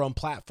just their own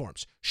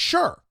platforms?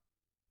 Sure,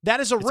 that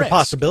is risk. It's a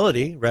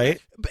possibility,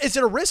 right? Is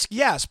it a risk?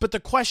 Yes, but the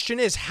question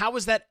is, how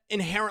is that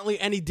inherently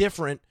any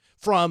different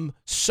from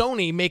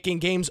Sony making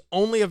games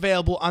only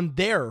available on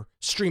their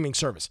streaming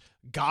service?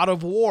 God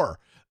of War.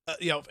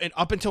 And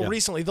up until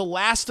recently, The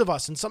Last of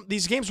Us, and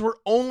these games were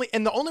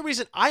and the only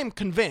reason I am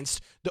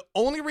convinced, the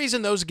only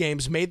reason those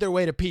games made their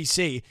way to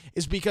PC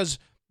is because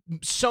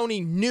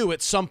Sony knew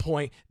at some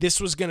point this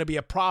was going to be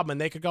a problem,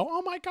 and they could go,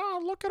 "Oh my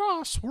God, look at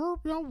us!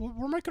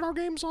 We're making our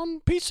games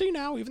on PC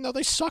now, even though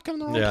they suck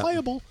and they're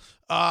unplayable."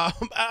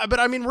 But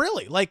I mean,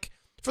 really, like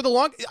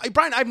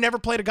Brian, I've never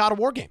played a God of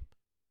War game.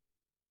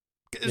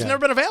 It's never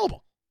been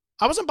available.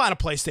 I wasn't buying a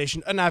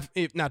PlayStation, and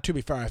now to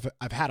be fair,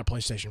 I've had a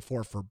PlayStation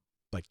 4 for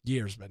like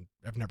years, but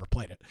I've never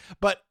played it,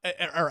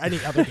 or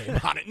any other game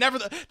on it.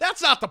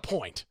 That's not the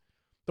point.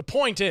 The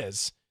point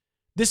is,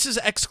 this is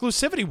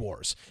exclusivity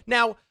wars.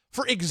 Now,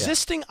 for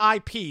existing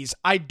IPs,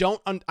 I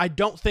don't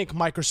think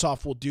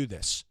Microsoft will do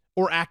this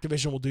or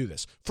Activision will do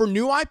this. For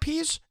new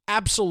IPs,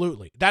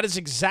 absolutely. That is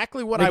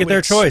exactly what I would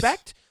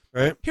expect.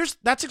 Choice, right?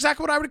 That's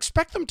exactly what I would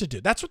expect them to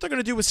do. That's what they're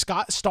going to do with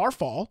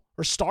Starfall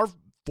or Starforge,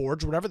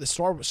 whatever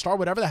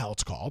whatever the hell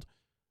it's called.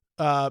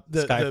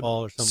 Skyfall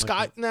or something.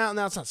 like that.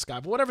 No, it's not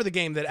Skyfall. Whatever the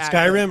game that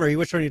Skyrim,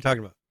 which one are you talking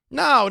about?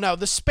 No,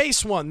 the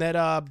space one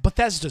that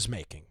Bethesda's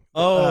making.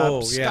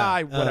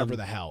 Sky, whatever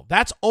the hell.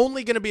 That's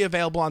only going to be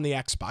available on the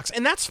Xbox,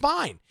 and that's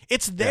fine.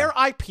 It's their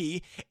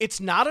IP. It's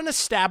not an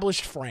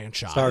established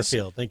franchise.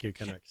 Starfield. Thank you,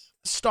 Kennex.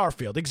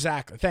 Starfield,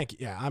 exactly. Thank you.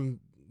 Yeah, I'm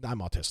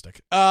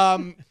autistic.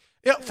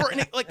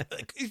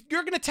 If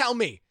you're going to tell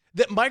me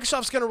that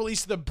Microsoft's going to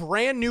release the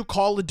brand new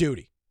Call of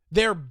Duty,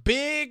 their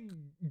big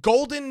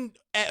golden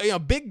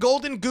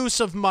goose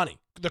of money,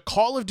 the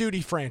Call of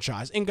Duty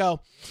franchise, and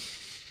go,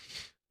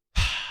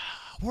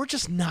 we're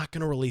just not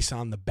going to release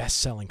on the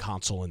best-selling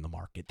console in the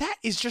market. That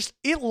is just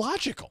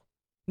illogical.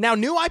 Now,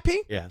 new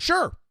IP? Yeah.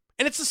 Sure.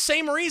 And it's the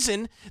same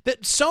reason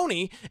that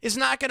Sony is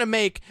not going to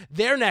make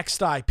their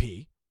next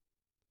IP,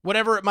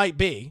 whatever it might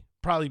be,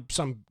 probably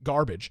some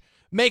garbage,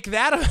 make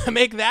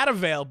that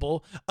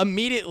available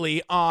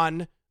immediately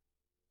on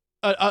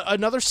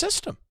another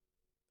system.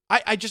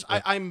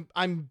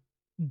 I'm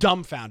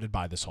dumbfounded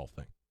by this whole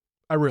thing.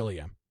 I really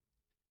am.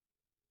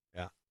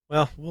 Yeah.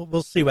 Well,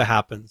 we'll see what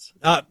happens.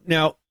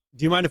 Now,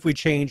 do you mind if we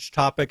change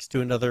topics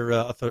to another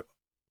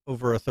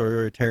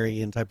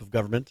over-authoritarian type of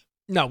government?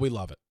 No, we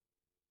love it.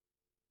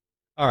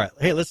 All right.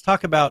 Hey, let's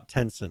talk about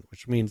Tencent,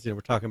 which means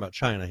we're talking about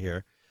China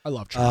here. I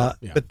love China.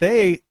 But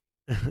they've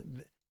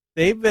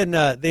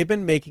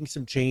been making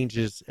some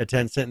changes at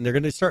Tencent, and they're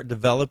going to start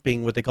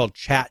developing what they call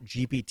Chat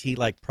GPT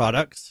like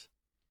products.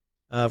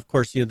 Of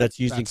course, that's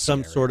using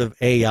some sort of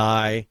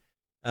AI.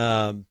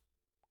 And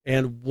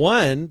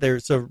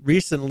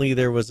recently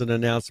there was an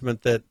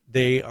announcement that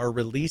they are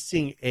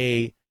releasing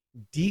a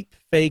deep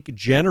fake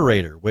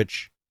generator,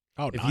 which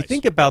if you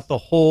think about the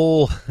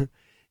whole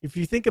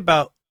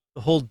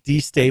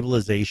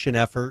destabilization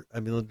effort, I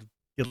mean, let's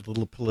get a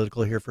little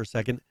political here for a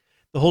second.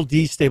 The whole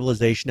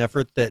destabilization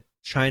effort that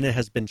China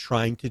has been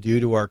trying to do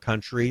to our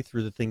country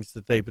through the things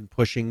that they've been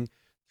pushing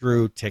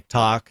through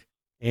TikTok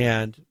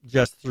and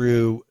just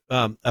through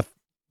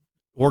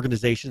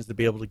organizations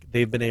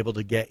they've been able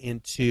to get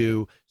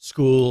into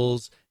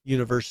schools,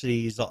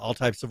 universities, all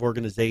types of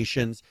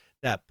organizations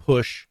that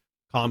push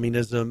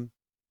communism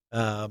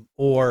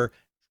or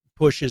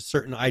pushes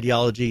certain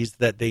ideologies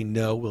that they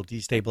know will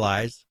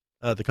destabilize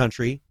the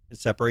country and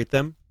separate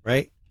them,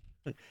 right?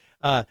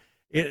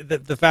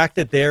 The fact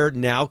that they're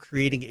now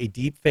creating a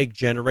deep fake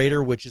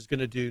generator, which is going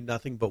to do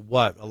nothing but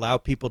allow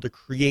people to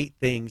create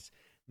things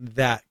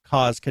that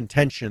cause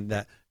contention,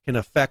 that can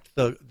affect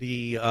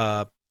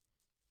the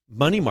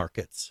money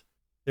markets.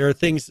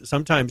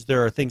 Sometimes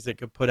there are things that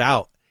could put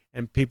out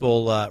and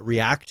people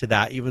react to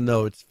that even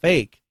though it's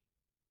fake,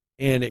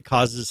 and it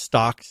causes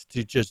stocks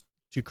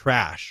to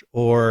crash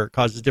or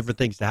causes different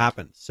things to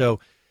happen. So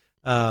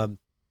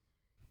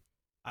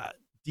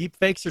deep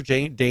fakes are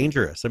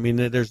dangerous. I mean,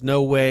 there's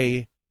no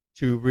way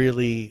to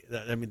really,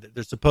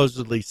 there's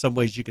supposedly some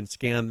ways you can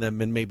scan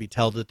them and maybe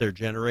tell that they're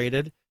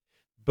generated,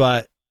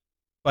 but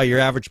by your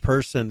average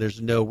person, there's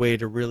no way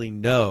to really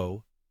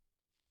know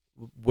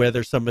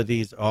whether some of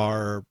these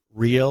are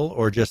real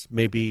or just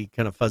maybe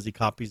kind of fuzzy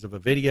copies of a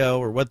video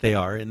or what they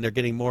are. And they're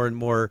getting more and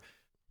more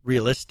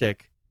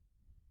realistic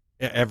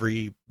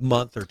every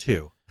month or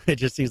two. It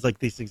just seems like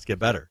these things get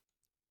better.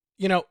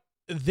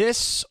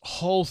 This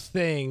whole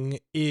thing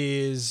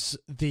is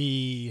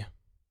this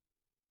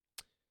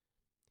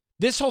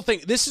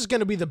is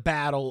going to be the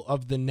battle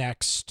of the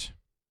next,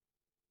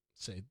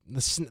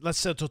 let's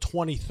say till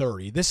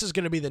 2030. This is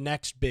going to be the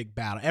next big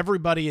battle.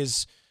 Everybody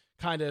is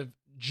kind of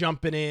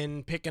jumping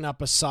in, picking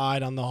up a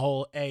side on the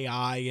whole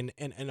AI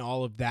and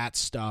all of that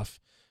stuff.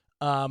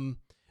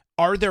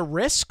 Are there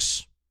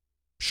risks?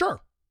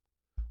 Sure.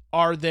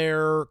 Are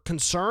there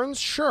concerns?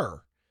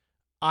 Sure.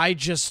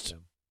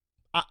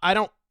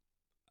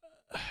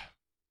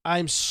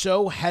 I'm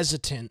so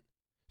hesitant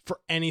for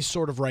any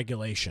sort of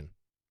regulation.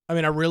 I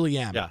mean, I really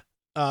am.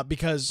 Yeah.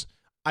 Because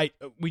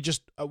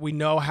we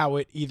know how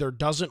it either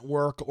doesn't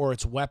work or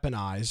it's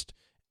weaponized,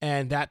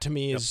 and that to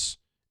me is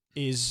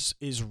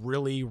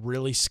really,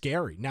 really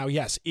scary. Now,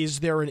 yes, is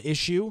there an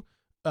issue?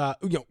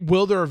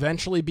 Will there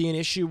eventually be an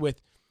issue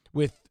with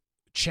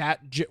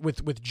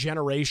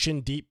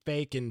generation, deep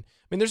fake, and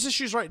I mean, there's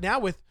issues right now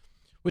with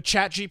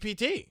Chat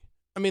GPT.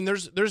 I mean,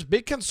 there's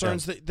big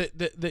concerns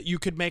that you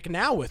could make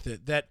now with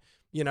it.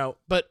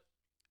 But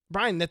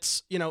Brian,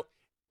 that's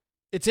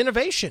it's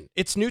innovation,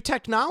 it's new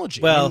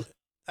technology. Well,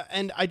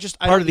 and I part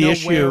don't of the know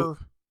issue.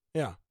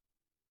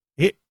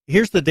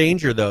 Here's the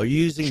danger, though.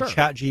 Using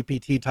Chat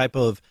GPT type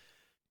of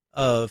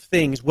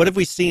things. What have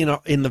we seen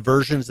in the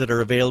versions that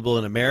are available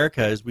in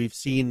America? Is we've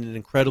seen an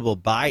incredible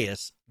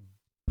bias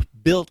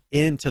built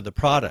into the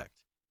product.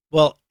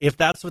 Well, if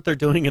that's what they're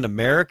doing in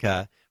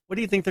America, what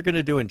do you think they're going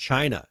to do in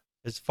China?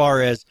 As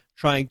far as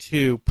trying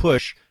to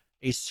push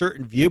a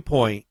certain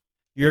viewpoint,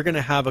 you're going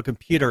to have a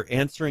computer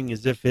answering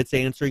as if it's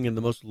answering in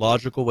the most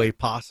logical way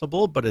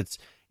possible, but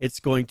it's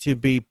going to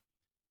be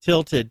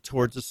tilted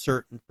towards a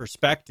certain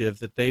perspective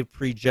that they've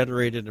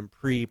pre-generated and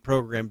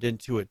pre-programmed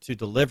into it to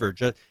deliver.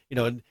 Just,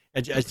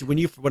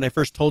 when I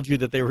first told you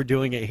that they were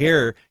doing it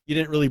here, you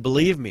didn't really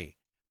believe me.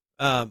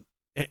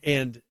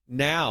 And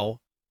now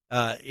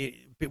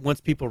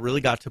once people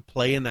really got to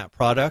play in that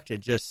product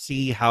and just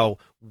see how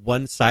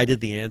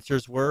one-sided the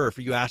answers were, or if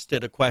you asked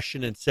it a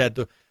question and said,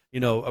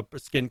 a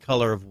skin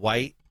color of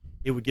white,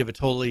 it would give a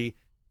totally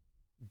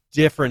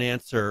different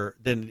answer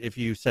than if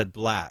you said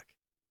black,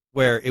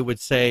 where it would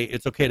say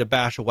it's okay to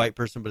bash a white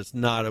person, but it's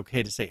not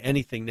okay to say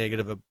anything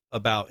negative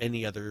about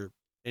any other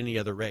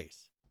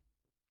race.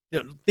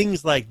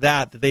 Things like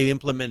that they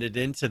implemented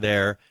into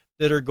there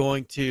that are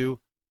going to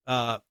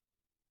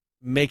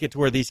make it to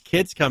where these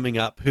kids coming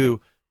up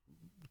who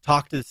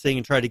talk to this thing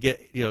and try to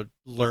get,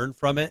 learn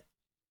from it,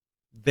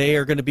 they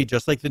are going to be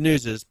just like the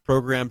news is,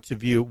 programmed to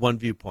view one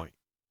viewpoint.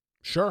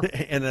 Sure.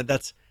 And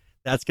that's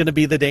going to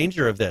be the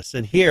danger of this.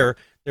 And here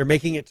they're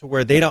making it to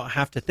where they don't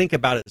have to think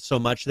about it so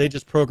much. They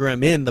just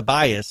program in the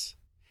bias,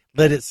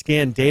 let it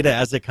scan data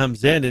as it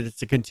comes in, and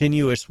it's a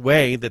continuous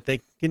way that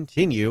they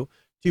continue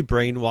to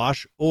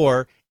brainwash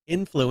or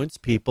influence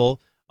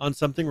people on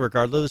something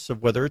regardless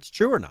of whether it's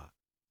true or not.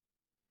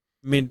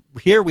 I mean,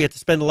 here we have to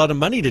spend a lot of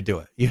money to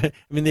do it.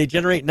 They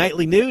generate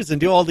nightly news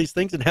and do all these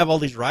things and have all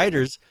these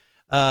writers,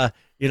 like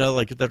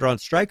that are on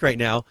strike right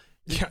now.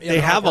 They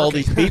have all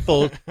these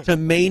people to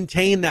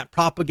maintain that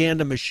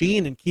propaganda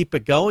machine and keep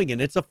it going, and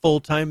it's a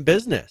full-time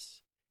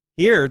business.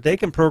 Here, they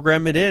can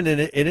program it in, and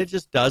it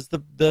just does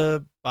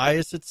the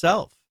bias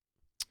itself.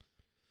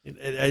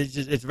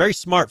 It's very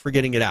smart for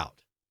getting it out.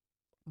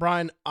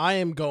 Brian, I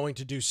am going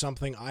to do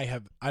something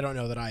I don't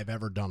know that I have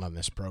ever done on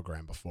this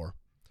program before.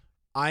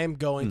 I am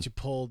going to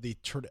pull a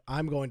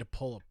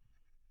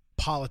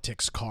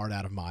politics card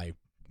out of my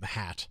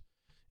hat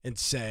and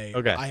say,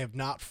 okay, I have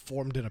not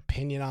formed an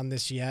opinion on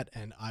this yet,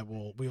 and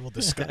we will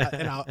discuss.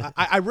 And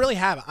I really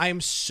haven't. I am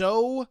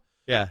so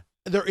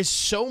There is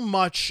so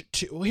much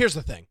to. Well, here's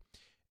the thing: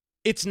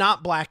 it's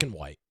not black and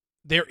white.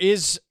 There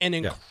is an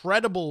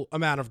incredible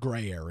amount of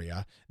gray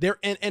area there,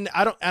 and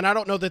I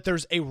don't know that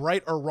there's a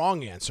right or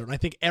wrong answer. And I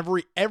think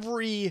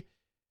every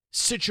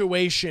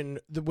situation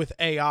with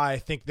AI, I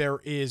think there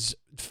is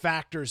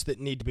factors that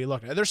need to be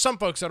looked at. There's some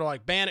folks that are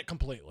like, ban it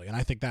completely, and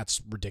I think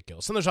that's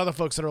ridiculous. And there's other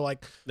folks that are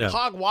like,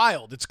 hog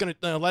wild. It's going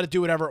to let it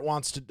do whatever it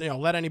wants to,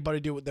 let anybody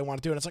do what they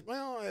want to do. And it's like,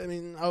 well, I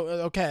mean,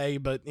 okay,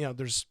 but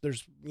there's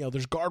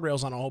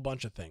guardrails on a whole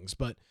bunch of things.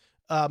 But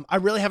I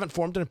really haven't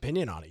formed an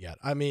opinion on it yet.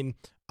 I mean,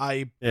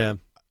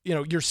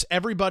 you're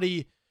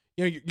everybody,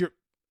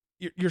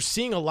 you're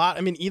seeing a lot.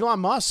 I mean,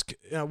 Elon Musk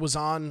was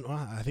on,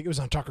 I think it was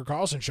on Tucker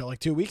Carlson show like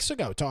 2 weeks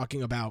ago,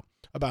 talking about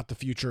the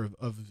future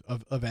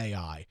of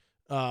AI.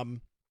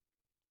 And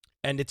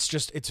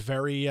it's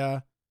very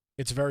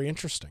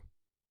interesting.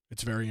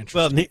 It's very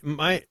interesting.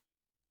 Well,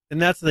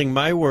 and that's the thing.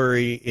 My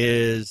worry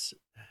is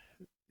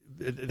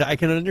I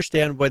can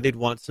understand why they'd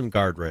want some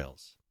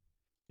guardrails,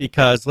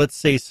 because let's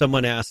say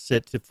someone asks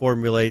it to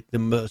formulate the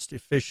most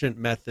efficient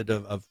method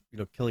of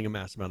killing a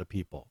mass amount of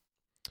people.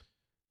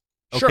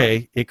 Okay,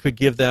 sure. It could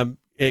give them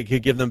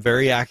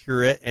very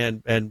accurate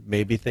and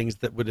maybe things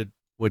that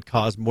would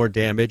cause more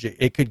damage.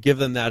 It could give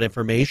them that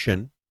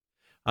information.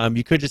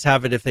 You could just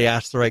have it if they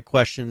ask the right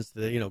questions.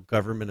 The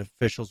government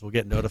officials will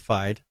get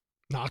notified.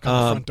 Knock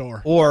on the front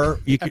door. Or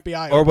you could,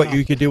 or what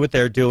you could do what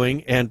they're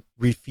doing and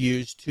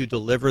refuse to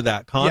deliver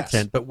that content.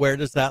 Yes. But where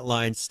does that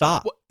line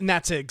stop? Well, and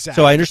that's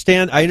exactly. So I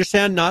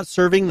understand not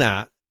serving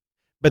that,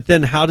 but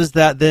then how does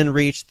that then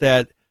reach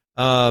that?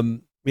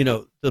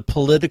 The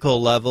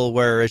political level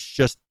where it's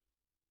just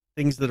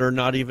things that are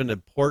not even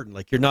important.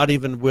 Like you're not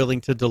even willing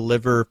to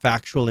deliver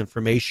factual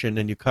information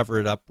and you cover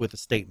it up with a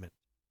statement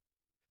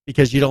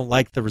because you don't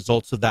like the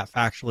results of that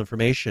factual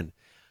information.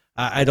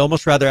 I'd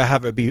almost rather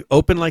have it be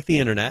open like the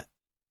internet,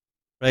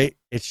 right?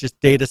 It's just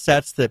data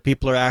sets that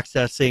people are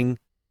accessing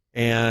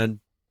and,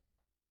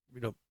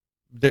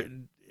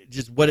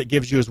 just what it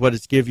gives you is what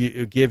it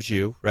gives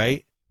you,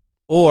 right?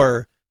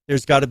 Or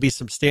there's got to be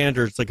some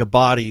standards, like a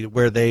body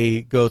where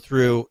they go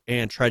through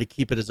and try to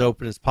keep it as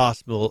open as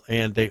possible,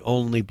 and they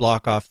only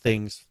block off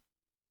things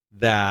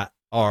that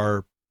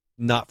are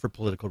not for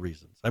political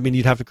reasons. I mean,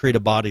 you'd have to create a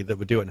body that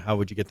would do it, and how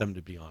would you get them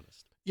to be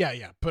honest?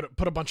 Yeah. Put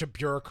a bunch of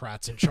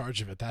bureaucrats in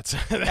charge of it. That's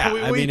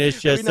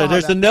it's just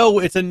there's a no.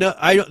 It's a no.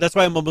 That's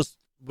why I'm almost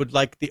would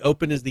like the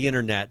open as the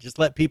internet. Just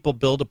let people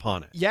build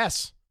upon it.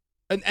 Yes,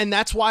 and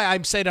that's why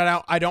I'm saying that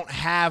I haven't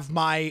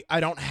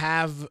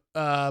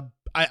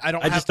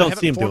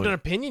formed an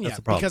opinion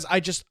yet because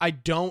I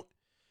don't.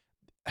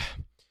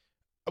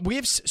 We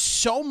have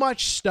so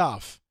much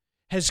stuff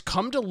has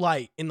come to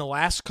light in the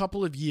last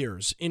couple of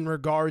years in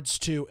regards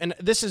to, and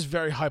this is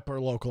very hyper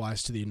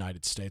localized to the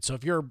United States. So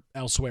if you're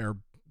elsewhere,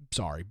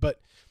 sorry,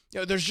 but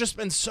there's just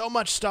been so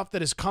much stuff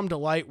that has come to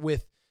light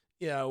with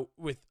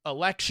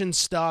election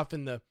stuff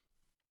and the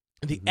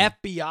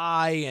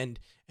FBI and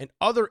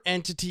other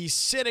entities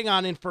sitting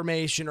on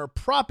information or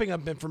propping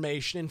up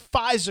information in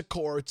FISA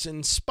courts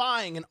and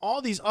spying and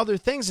all these other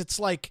things. It's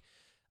like,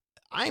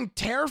 I'm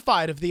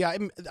terrified of the. I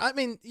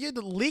mean, you had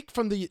the leak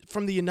from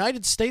the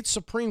United States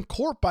Supreme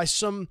Court by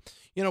some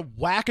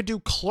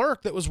wackadoo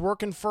clerk that was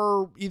working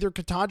for either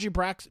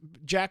Ketanji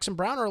Jackson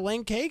Brown or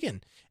Elaine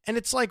Kagan, and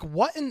it's like,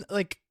 what in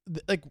like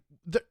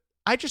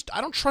I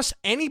don't trust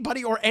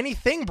anybody or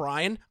anything,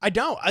 Brian. I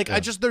don't.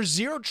 There's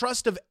zero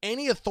trust of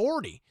any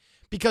authority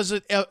because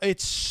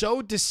it's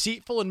so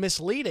deceitful and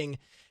misleading.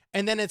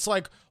 And then it's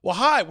like, well,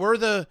 hi,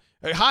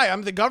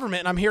 I'm the government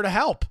and I'm here to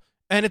help.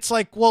 And it's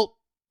like, well,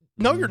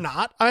 no, you're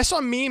not. I saw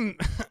a meme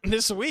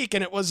this week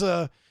and it was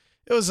a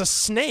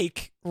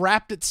snake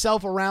wrapped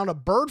itself around a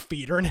bird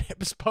feeder and it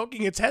was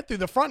poking its head through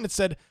the front and it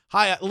said,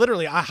 hi,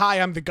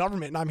 I'm the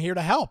government and I'm here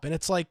to help. And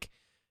it's like,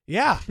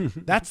 yeah,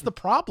 that's the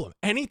problem.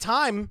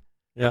 Anytime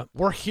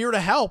we're here to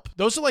help,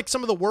 those are like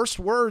some of the worst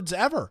words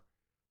ever.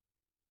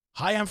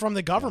 Hi, I'm from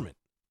the government.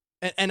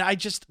 And I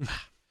just,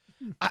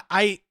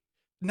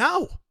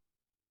 no.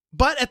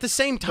 But at the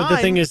same time, but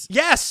the thing is,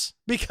 yes,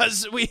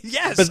 because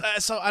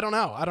so I don't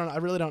know. I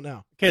really don't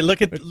know. Okay,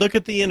 look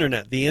at the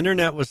internet. The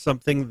internet was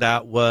something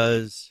that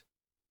was,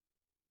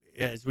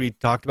 as we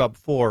talked about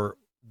before,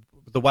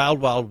 the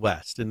wild, wild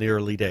west in the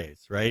early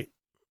days, right?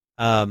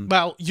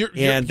 Well, you're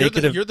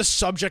the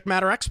subject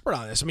matter expert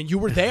on this. I mean, you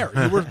were there.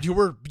 You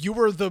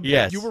were the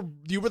yes.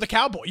 you were the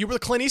cowboy. You were the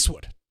Clint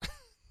Eastwood.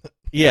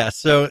 Yeah.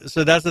 So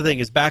that's the thing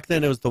is back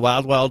then it was the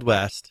wild, wild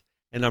west,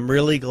 and I'm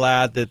really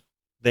glad that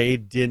they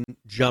didn't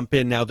jump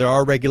in. Now, there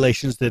are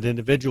regulations that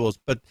individuals,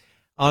 but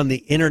on the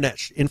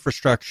internet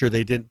infrastructure,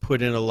 they didn't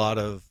put in a lot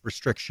of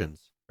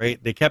restrictions, right?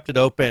 They kept it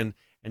open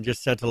and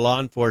just said to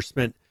law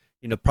enforcement,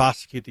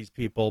 prosecute these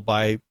people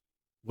by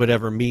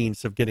whatever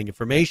means of getting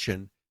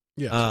information.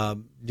 Yes.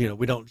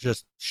 We don't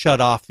just shut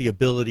off the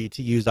ability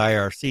to use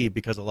IRC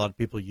because a lot of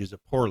people use it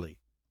poorly.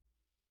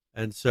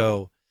 And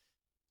so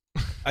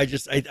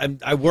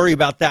I worry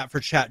about that for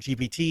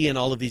ChatGPT and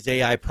all of these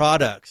AI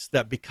products,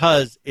 that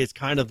because it's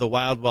kind of the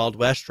wild, wild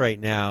west right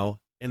now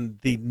and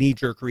the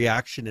knee-jerk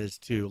reaction is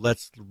to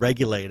let's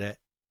regulate it.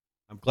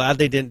 I'm glad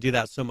they didn't do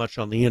that so much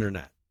on the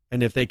internet.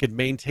 And if they could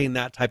maintain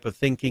that type of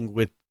thinking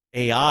with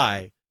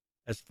AI,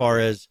 as far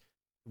as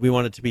we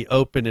want it to be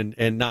open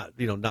and not,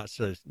 not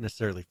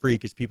necessarily free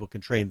because people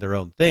can train their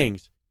own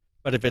things.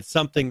 But if it's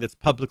something that's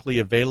publicly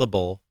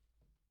available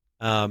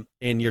and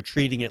you're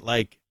treating it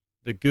like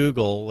the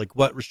Google, like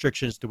what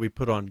restrictions do we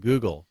put on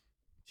Google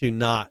to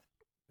not,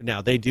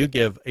 now they do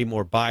give a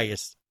more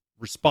biased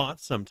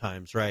response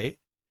sometimes, right?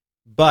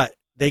 But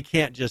they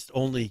can't just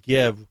only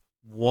give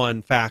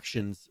one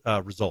faction's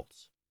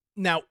results.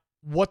 Now,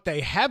 what they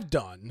have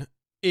done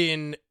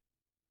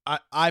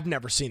I've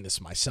never seen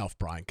this myself,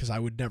 Brian, because I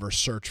would never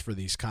search for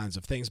these kinds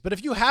of things. But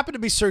if you happen to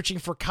be searching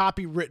for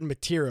copywritten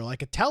material,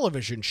 like a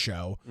television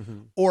show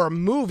or a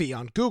movie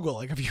on Google,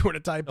 like if you were to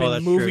type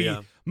in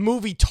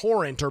movie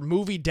torrent or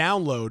movie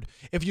download,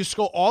 if you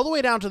scroll all the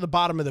way down to the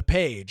bottom of the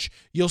page,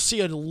 you'll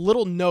see a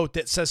little note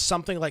that says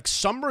something like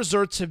some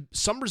results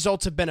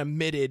have been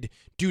omitted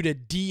due to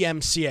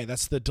DMCA.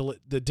 That's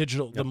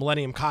the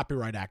Millennium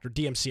Copyright Act, or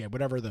DMCA,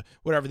 whatever the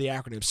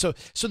acronym. So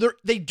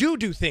they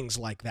do things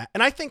like that,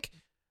 and I think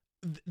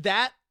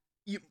that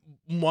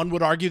one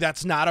would argue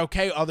that's not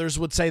okay. Others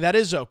would say that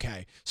is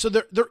okay. So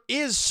there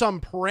is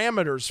some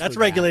parameters. That's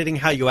regulating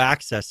how you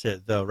access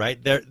it, though, right?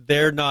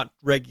 They're not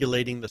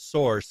regulating the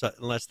source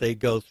unless they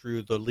go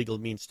through the legal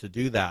means to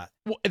do that.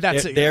 Well,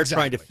 they're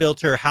trying to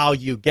filter how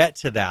you get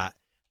to that.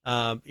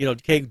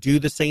 Do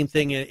the same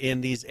thing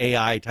in these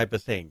AI type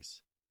of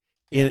things.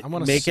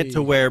 Make it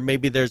to where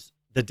maybe the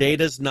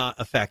data's not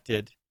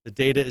affected, the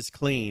data is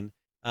clean.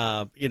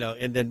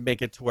 And then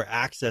make it to where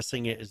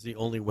accessing it is the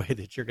only way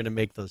that you're going to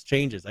make those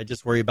changes. I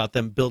just worry about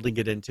them building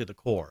it into the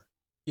core.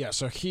 Yeah.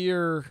 So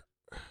here,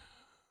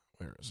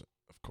 where is it?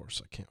 Of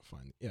course, I can't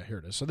find it. Yeah, here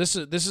it is. So this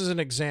is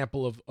an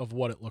example of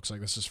what it looks like.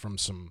 This is from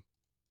some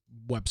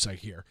website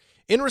here.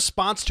 In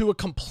response to a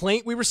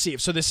complaint we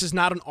received, so this is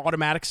not an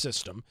automatic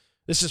system.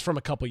 This is from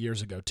a couple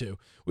years ago, too.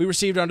 We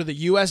received under the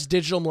U.S.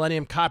 Digital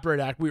Millennium Copyright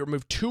Act. We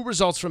removed 2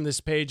 results from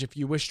this page. If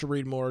you wish to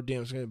read more,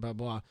 blah,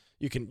 blah,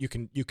 you can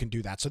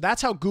do that. So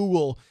that's how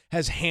Google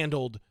has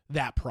handled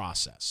that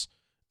process.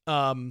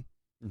 Donnie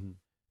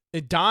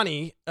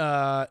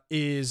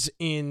is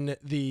in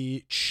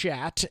the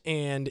chat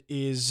and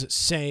is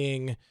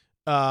saying,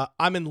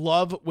 I'm in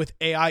love with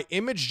AI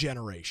image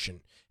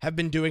generation. Have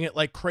been doing it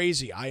like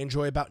crazy. I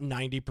enjoy about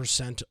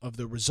 90% of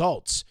the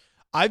results.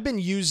 I've been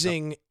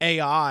using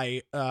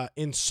AI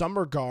in some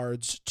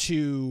regards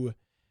to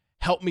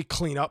help me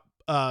clean up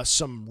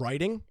some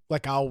writing.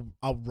 Like I'll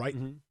write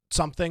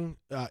something,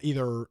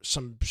 either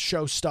some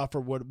show stuff or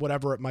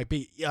whatever it might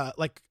be.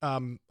 Like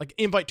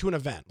invite to an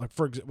event. Like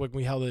for example,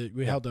 we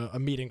held a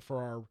meeting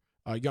for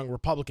our Young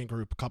Republican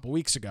group a couple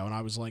weeks ago, and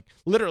I was like,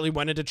 literally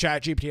went into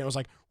ChatGPT and I was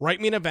like,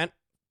 write me an event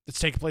that's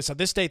taking place at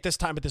this date, this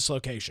time, at this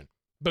location.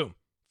 Boom,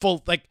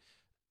 full like.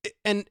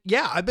 And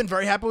yeah, I've been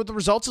very happy with the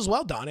results as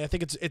well, Donnie. I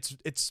think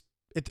it's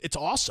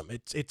awesome.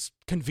 It's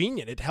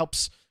convenient. It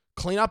helps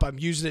clean up. I'm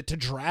using it to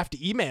draft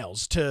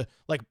emails, to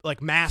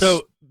like mass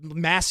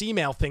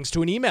email things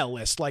to an email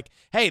list. Like,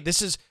 hey,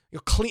 this is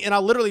clean, and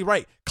I'll literally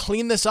write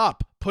clean this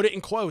up, put it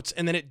in quotes,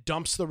 and then it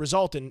dumps the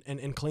result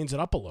and cleans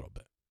it up a little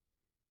bit.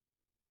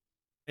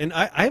 And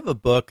I have a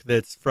book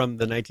that's from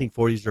the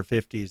 1940s or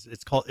 50s.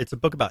 It's a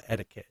book about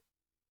etiquette.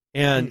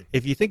 And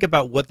if you think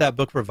about what that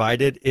book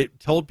provided, it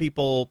told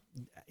people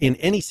in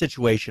any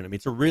situation, I mean,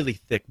 it's a really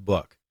thick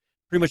book,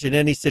 pretty much in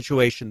any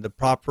situation, the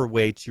proper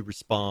way to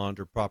respond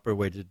or proper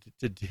way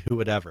to do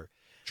whatever.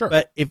 Sure.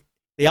 But if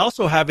they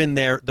also have in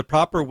there the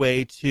proper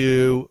way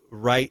to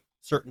write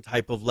certain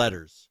type of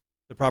letters,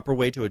 the proper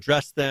way to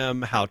address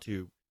them, how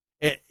to,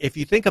 if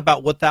you think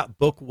about what that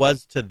book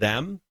was to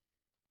them,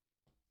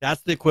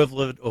 that's the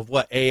equivalent of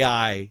what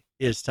AI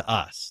is to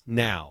us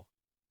now.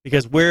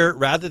 Because we're,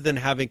 rather than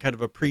having kind of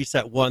a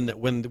preset one that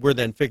when we're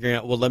then figuring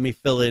out, well, let me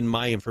fill in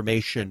my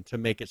information to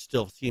make it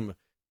still seem,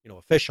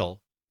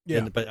 official.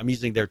 Yeah. But I'm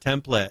using their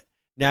template.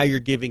 Now you're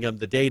giving them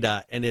the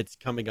data, and it's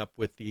coming up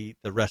with the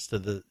rest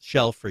of the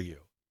shell for you.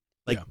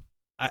 Like,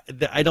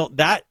 yeah. I don't.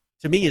 That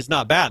to me is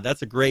not bad.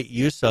 That's a great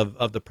use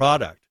of the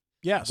product.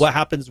 Yes. What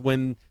happens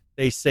when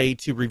they say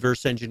to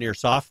reverse engineer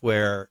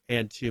software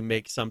and to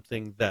make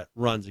something that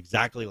runs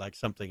exactly like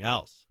something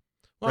else?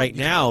 Well, right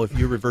now, if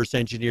you reverse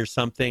engineer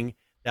something,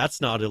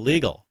 that's not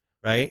illegal,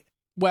 right?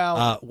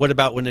 Well, what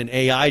about when an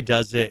AI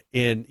does it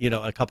in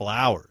a couple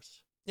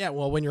hours? Yeah,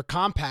 well, when you're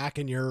Compaq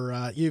and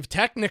you've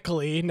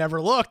technically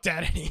never looked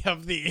at any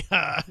of the,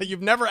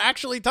 you've never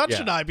actually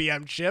touched an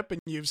IBM chip, and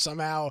you've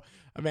somehow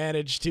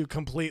managed to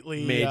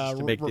completely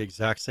make the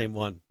exact same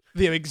one.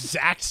 The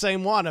exact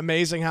same one.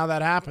 Amazing how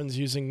that happens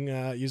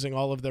using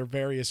all of their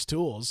various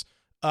tools.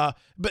 But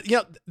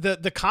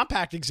the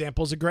Compaq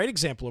example is a great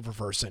example of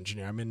reverse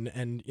engineering. I mean,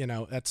 and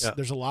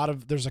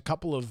there's a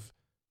couple of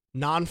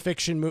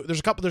nonfiction there's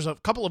a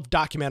couple of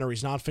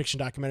documentaries, nonfiction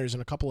documentaries,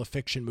 and a couple of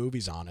fiction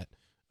movies on it.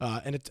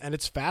 And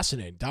it's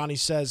fascinating. Donnie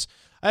says,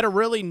 I had a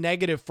really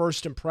negative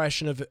first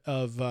impression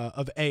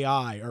of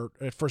AI, or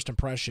first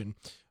impression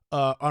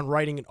on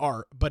writing and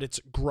art, but it's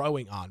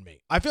growing on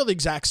me. I feel the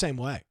exact same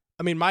way.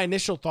 I mean, my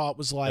initial thought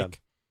was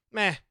like,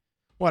 meh,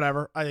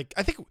 whatever. I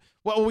think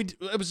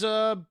it was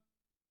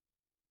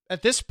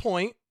at this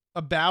point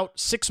about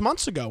 6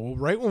 months ago,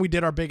 right when we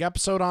did our big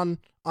episode on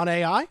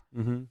AI.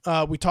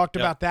 Mm-hmm. We talked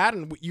about that,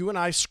 and you and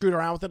I screwed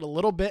around with it a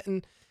little bit,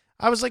 and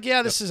I was like,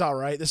 yeah, this is all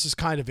right. This is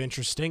kind of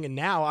interesting. And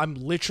now I'm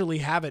literally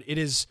have it. It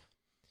has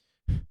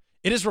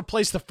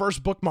replaced the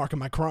first bookmark in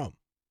my Chrome,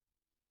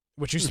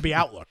 which used to be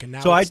Outlook. And now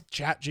it's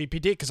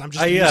ChatGPT, because I'm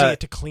just using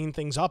it to clean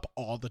things up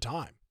all the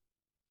time.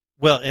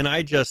 Well, and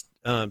I just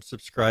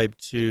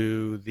subscribed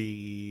to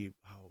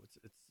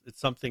it's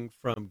something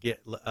from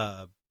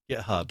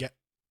GitHub,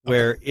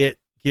 where it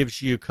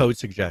gives you code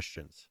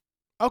suggestions.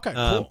 Okay,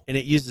 cool. And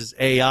it uses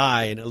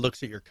AI, and it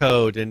looks at your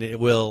code, and it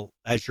will,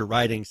 as you're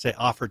writing, say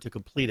offer to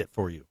complete it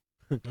for you.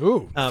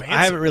 Ooh, I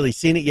haven't really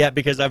seen it yet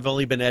because I've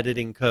only been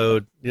editing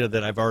code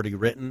that I've already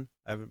written.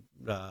 I haven't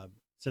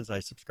since I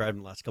subscribed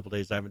in the last couple of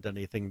days. I haven't done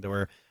anything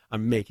where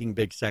I'm making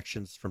big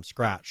sections from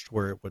scratch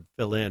where it would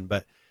fill in.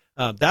 But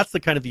that's the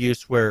kind of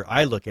use where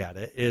I look at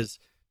it.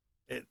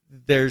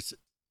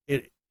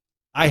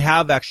 I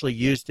have actually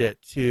used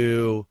it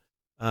to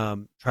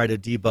try to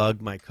debug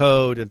my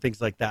code and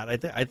things like that.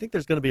 I think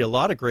there's going to be a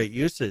lot of great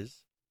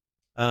uses.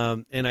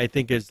 And I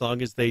think as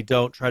long as they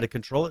don't try to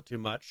control it too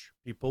much,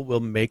 people will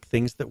make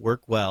things that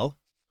work well.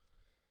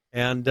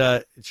 And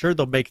sure,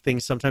 they'll make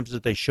things sometimes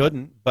that they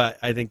shouldn't, but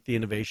I think the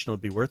innovation will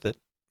be worth it.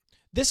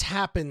 This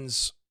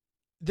happens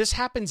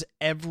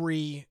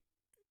every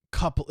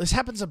couple. This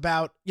happens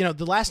about,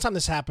 the last time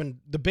this happened,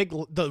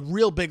 the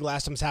real big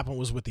last time this happened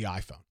was with the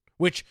iPhone,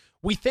 which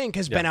we think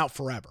has been out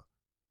forever.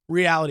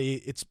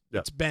 Reality, it's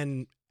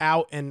been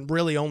out and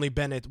really only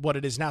been at what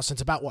it is now since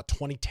about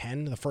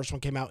 2010. The first one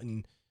came out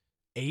in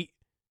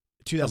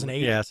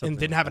 2008, and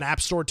didn't have an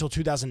app store until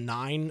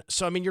 2009.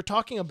 So I mean, you're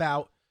talking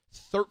about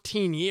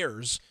 13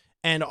 years,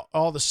 and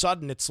all of a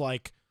sudden it's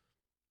like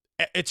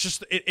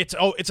it's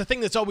a thing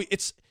that's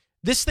always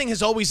this thing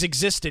has always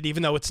existed,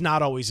 even though it's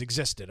not always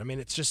existed. I mean,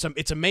 it's just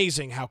it's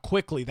amazing how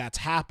quickly that's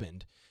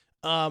happened.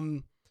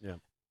 And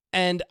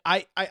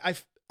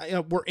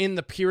we're in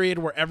the period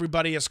where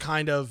everybody is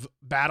kind of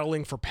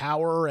battling for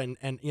power, and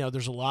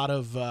there's a lot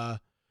of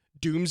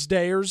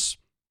doomsdayers.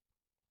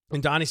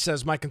 And Donnie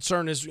says, my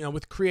concern is,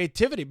 with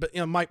creativity, but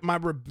my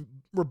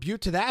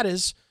rebuke to that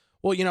is,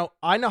 well,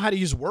 I know how to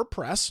use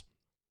WordPress,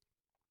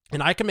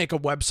 and I can make a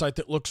website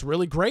that looks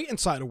really great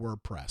inside of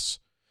WordPress.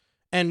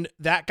 And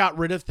that got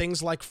rid of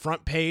things like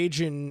Front Page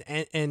and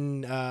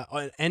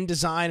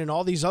InDesign and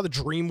all these other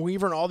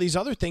Dreamweaver and all these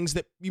other things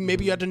that you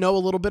had to know a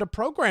little bit of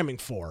programming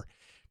for.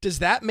 Does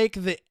that make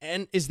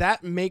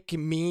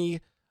me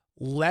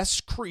less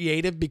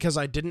creative because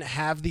I didn't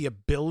have the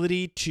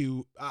ability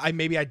to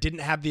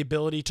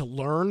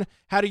learn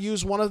how to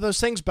use one of those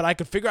things, but I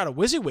could figure out a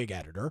WYSIWYG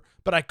editor,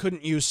 but I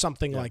couldn't use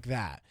something like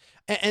that.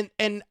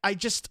 And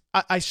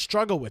I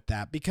struggle with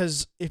that,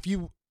 because if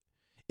you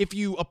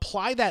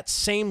apply that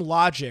same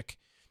logic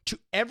to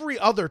every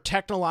other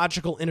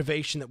technological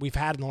innovation that we've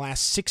had in the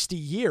last 60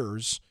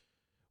 years,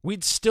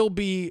 we'd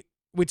need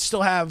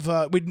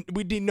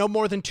no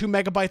more than 2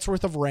 megabytes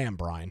worth of RAM,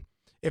 Brian.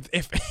 If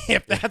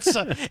that's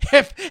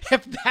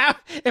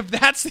if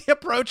that's the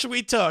approach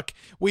we took,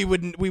 we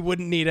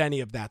wouldn't need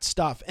any of that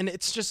stuff. And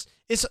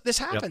this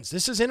happens.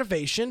 This is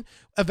innovation.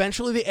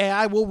 Eventually, the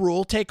AI will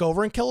rule, take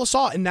over, and kill us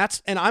all. And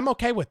I'm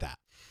okay with that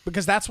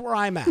because that's where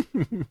I'm at.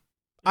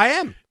 I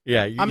am.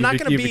 Yeah, I'm not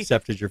going to be. You've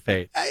accepted your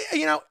fate.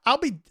 I'll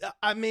be.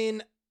 I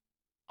mean,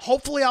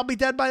 hopefully, I'll be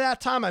dead by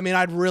that time. I mean,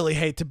 I'd really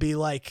hate to be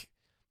like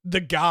the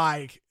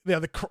guy,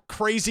 the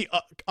crazy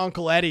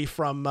Uncle Eddie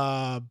from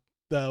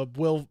the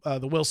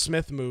Will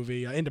Smith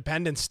movie,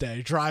 Independence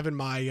Day, driving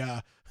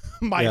my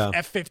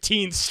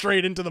F-15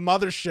 straight into the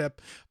mothership.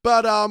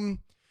 But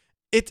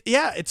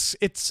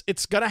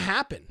it's gonna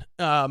happen.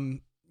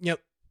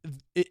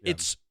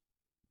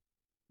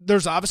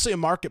 There's obviously a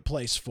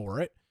marketplace for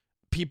it.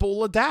 People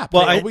will adapt.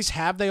 Well, they always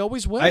have. They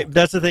always will.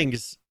 That's the thing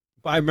is,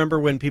 I remember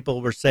when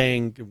people were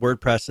saying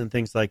WordPress and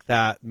things like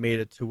that made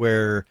it to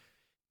where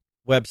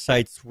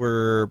websites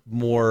were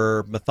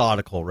more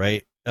methodical,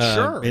 right?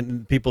 Sure.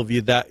 And people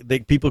viewed that.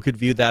 People could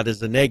view that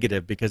as a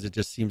negative because it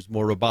just seems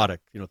more robotic.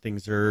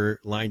 Things are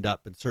lined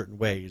up in certain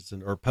ways,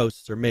 or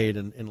posts are made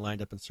and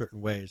lined up in certain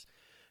ways.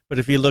 But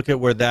if you look at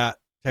where that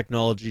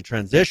technology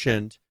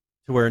transitioned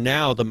to where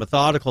now the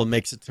methodical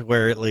makes it to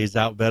where it lays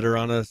out better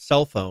on a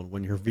cell phone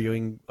when you're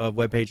viewing a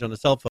web page on a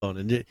cell phone,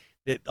 and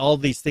all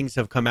these things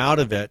have come out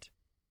of it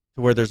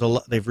to where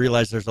they've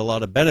realized there's a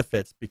lot of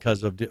benefits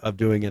because of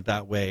doing it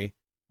that way,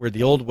 where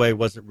the old way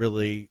wasn't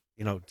really,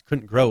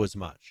 couldn't grow as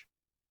much.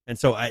 And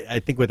so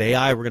I think with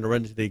AI, we're going to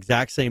run into the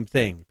exact same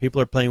thing.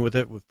 People are playing with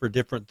it for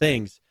different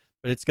things,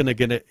 but it's going to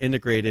get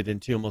integrated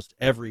into almost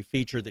every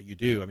feature that you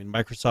do. I mean,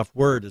 Microsoft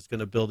Word is going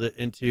to build it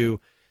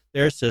into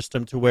their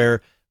system to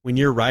where when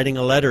you're writing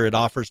a letter, it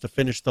offers to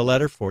finish the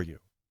letter for you.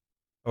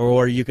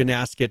 Or you can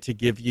ask it to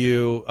give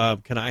you,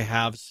 can I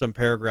have some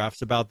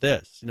paragraphs about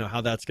this?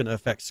 How that's going to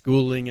affect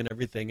schooling and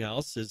everything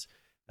else is,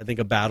 I think,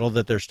 a battle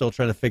that they're still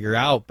trying to figure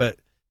out. But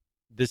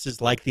this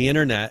is like the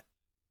internet.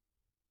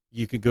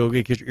 You could go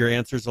get your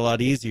answers a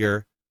lot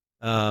easier.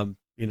 And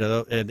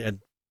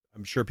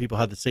I'm sure people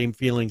had the same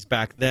feelings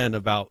back then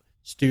about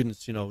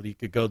students. You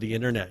could go the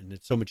internet and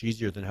it's so much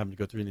easier than having to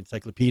go through the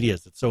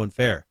encyclopedias. It's so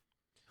unfair.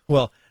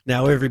 Well,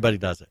 now everybody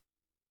does it.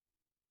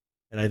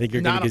 And I think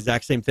you're going to do the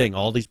exact same thing.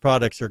 All these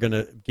products are going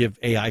to give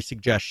AI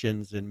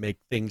suggestions and make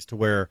things to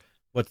where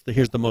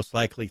here's the most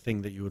likely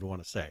thing that you would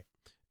want to say.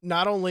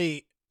 Not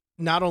only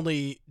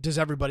does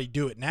everybody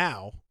do it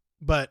now,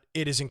 but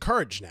it is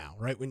encouraged now,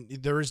 right? When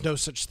there is no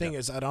such thing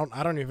as I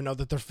don't even know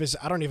that they're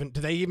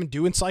do they even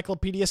do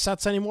encyclopedia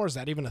sets anymore? Is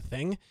that even a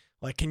thing?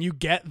 Like, can you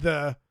get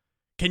an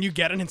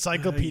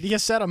encyclopedia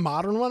set, a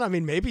modern one? I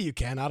mean, maybe you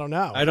can. I don't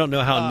know. I don't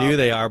know how new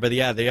they are, but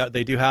yeah,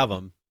 they do have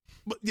them.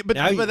 But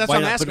that's what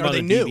I'm asking. Are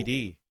they new?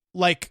 DVD?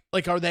 Like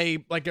are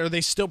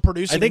they still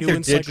producing? I think new they're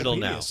encyclopedia digital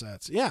now.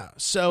 sets? Yeah.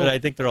 So, but I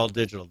think they're all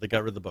digital. They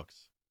got rid of the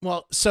books.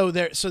 Well, so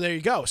there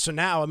you go. So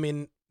now, I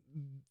mean,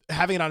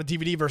 having it on a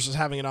DVD versus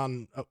having it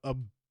on a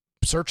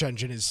search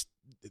engine is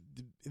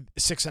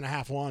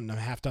 6.5 one, a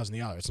half dozen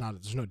the other. It's not.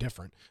 There's no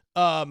different.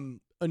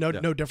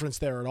 No difference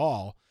there at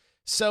all.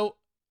 So,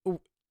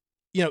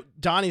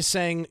 Donnie's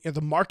saying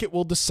the market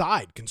will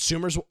decide.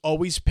 Consumers will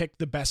always pick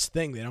the best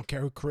thing. They don't care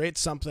who creates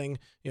something.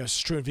 It's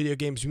true in video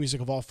games,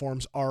 music of all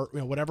forms, art,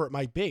 whatever it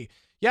might be.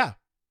 Yeah.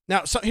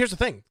 Now, here's the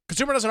thing: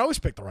 consumer doesn't always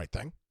pick the right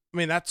thing. I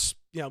mean, that's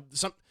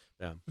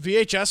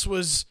VHS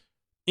was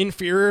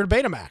inferior to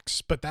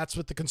Betamax, but that's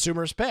what the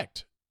consumers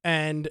picked,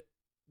 and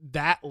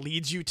that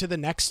leads you to the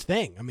next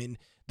thing. I mean,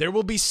 there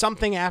will be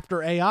something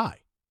after AI.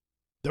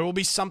 There will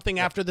be something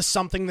after the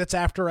something that's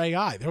after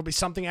AI. There will be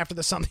something after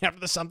the something after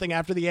the something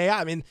after the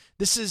AI. I mean,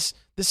 this is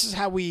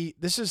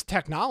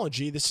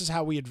technology. This is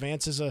how we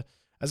advance as a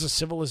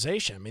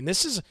civilization. I mean,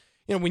 this is,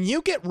 when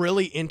you get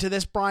really into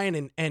this,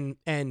 Brian,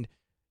 and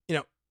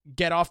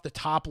get off the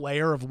top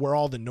layer of where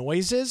all the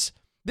noise is,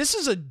 this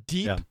is a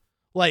deep,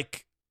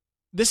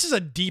 this is a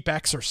deep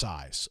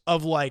exercise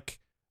of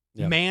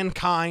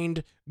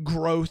mankind,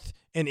 growth,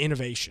 and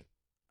innovation.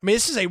 I mean,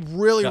 this is a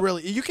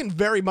really, you can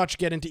very much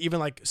get into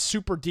even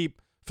super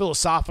deep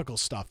philosophical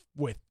stuff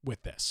with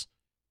this.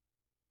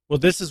 Well,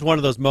 this is one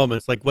of those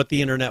moments, like what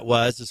the internet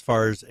was as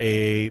far as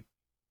a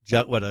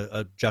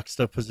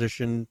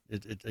juxtaposition,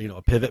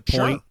 a pivot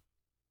point.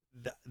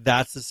 Sure.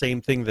 That's the same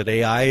thing that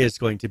AI is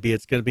going to be.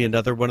 It's going to be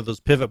another one of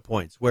those pivot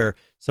points where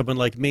someone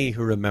like me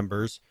who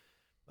remembers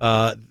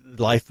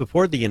life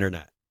before the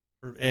internet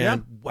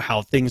and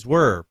how things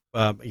were.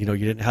 You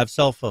didn't have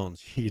cell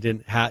phones. You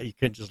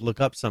couldn't just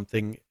look up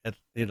something at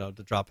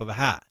the drop of a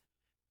hat.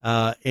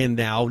 And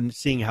now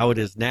seeing how it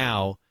is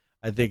now,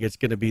 I think it's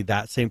going to be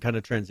that same kind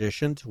of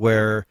transition to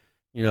where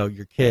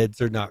your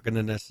kids are not going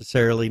to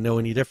necessarily know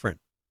any different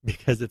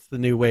because it's the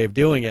new way of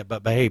doing it.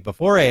 But hey,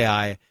 before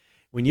AI,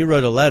 when you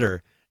wrote a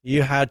letter,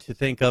 you had to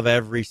think of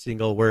every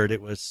single word.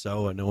 It was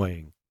so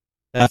annoying.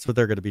 That's what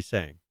they're going to be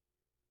saying.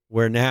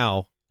 Where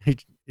now,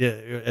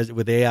 as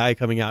with AI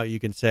coming out, you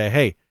can say,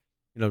 hey,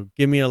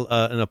 give me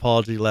an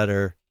apology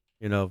letter,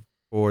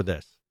 for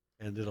this,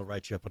 and it'll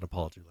write you up an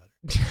apology letter.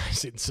 I've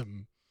seen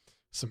some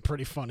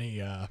pretty funny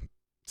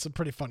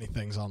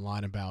things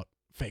online about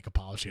fake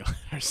apology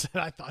letters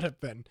that I thought have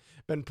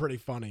been pretty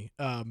funny.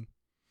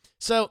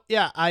 So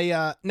yeah,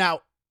 I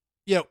now,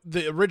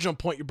 the original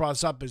point you brought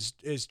us up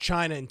is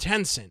China and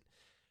Tencent.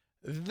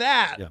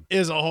 That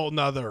is a whole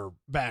nother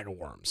bag of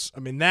worms. I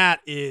mean,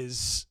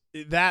 that's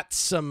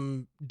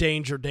some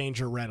danger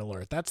red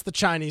alert. That's the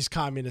Chinese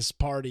Communist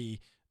Party,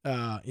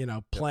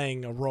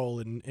 playing a role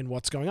in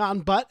what's going on.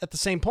 But at the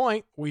same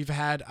point, we've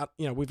had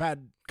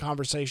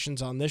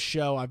conversations on this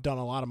show. I've done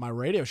a lot of my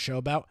radio show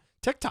about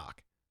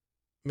TikTok.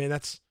 I mean,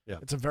 it's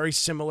a very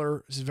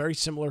similar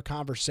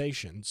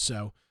conversation.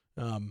 So,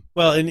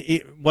 well, and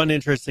one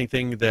interesting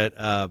thing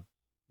that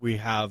we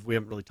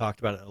haven't really talked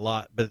about it a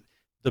lot, but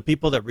the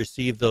people that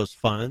receive those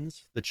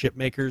funds, the chip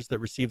makers that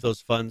receive those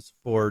funds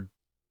for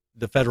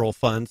the federal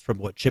funds from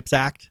CHIPS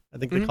Act, I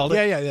think they called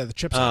it. Yeah, the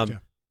CHIPS Act.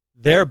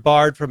 They're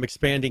barred from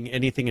expanding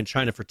anything in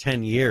China for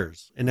 10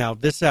 years. And now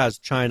this has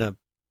China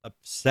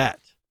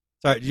upset.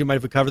 Sorry, do you mind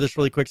if we cover this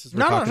really quick? Since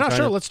we're talking China?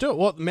 Sure, let's do it.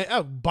 Well,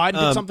 Biden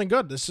did something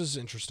good. This is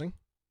interesting.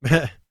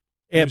 But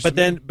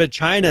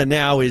China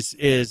now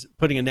is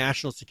putting a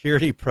national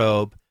security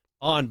probe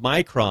on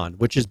Micron,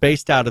 which is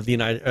based out of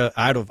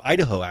out of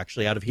Idaho,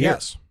 actually, out of here.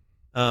 Yes.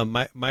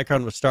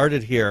 Micron was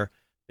started here.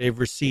 They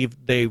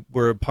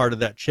were part of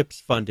that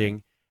CHIPS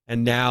funding,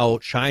 and now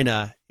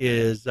China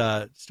is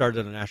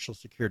started a national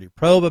security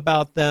probe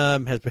about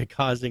them, has been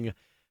causing,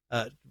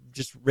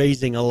 just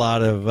raising a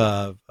lot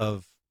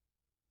of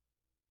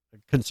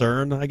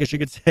concern, I guess you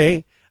could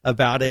say,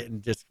 about it,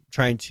 and just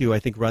trying to, I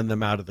think, run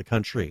them out of the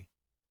country.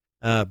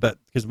 But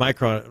because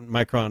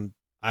Micron,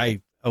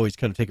 I always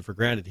kind of take it for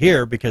granted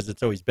here because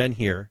it's always been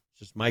here, it's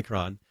just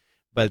Micron,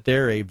 but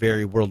they're a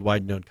very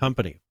worldwide known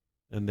company.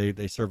 And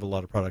they serve a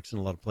lot of products in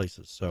a lot of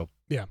places. So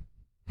yeah,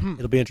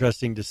 it'll be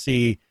interesting to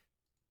see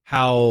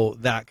how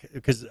that,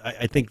 because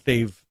I think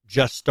they've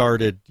just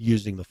started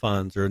using the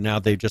funds, or now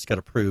they've just got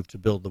approved to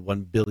build the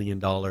 $1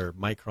 billion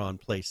Micron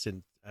place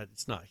in,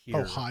 it's not here.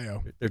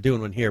 Ohio. They're doing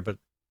one here, but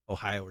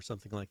Ohio or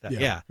something like that.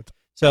 Yeah.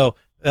 So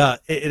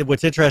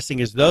what's interesting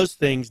is those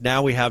things,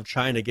 now we have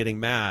China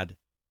getting mad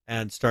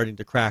and starting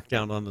to crack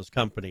down on those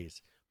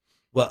companies.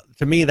 Well,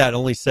 to me, that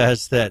only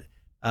says that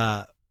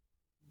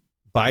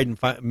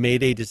Biden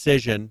made a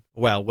decision,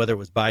 well, whether it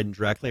was Biden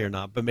directly or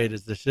not, but made a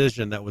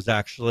decision that was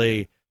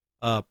actually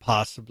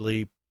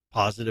possibly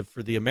positive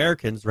for the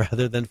Americans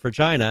rather than for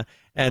China,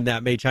 and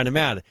that made China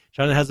mad.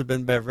 China hasn't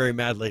been very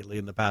mad lately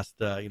in the past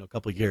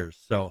couple of years.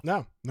 So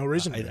no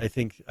reason. I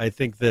think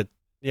that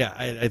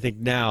I think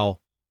now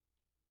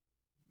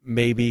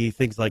maybe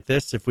things like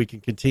this, if we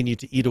can continue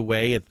to eat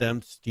away at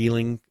them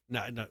stealing,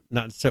 not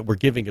that we're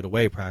giving it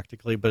away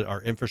practically, but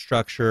our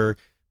infrastructure.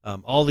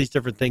 All these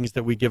different things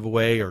that we give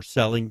away or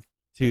selling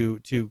to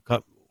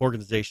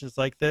organizations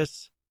like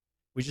this,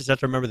 we just have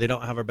to remember they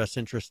don't have our best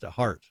interest at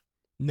heart.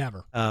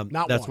 Never.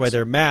 Not that's once. Why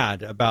they're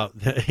mad about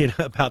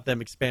about them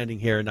expanding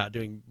here and not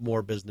doing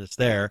more business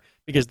there,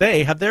 because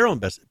they have their own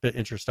best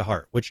interest at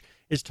heart, which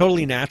is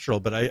totally natural.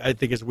 But I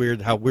think it's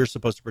weird how we're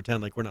supposed to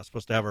pretend like we're not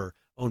supposed to have our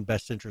own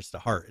best interest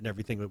at heart in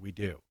everything that we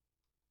do.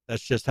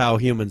 That's just how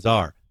humans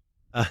are.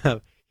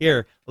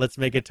 Here, let's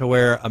make it to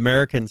where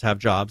Americans have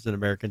jobs and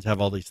Americans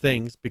have all these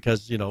things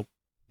because,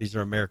 these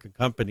are American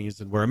companies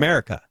and we're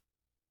America.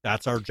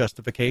 That's our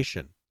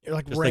justification. You're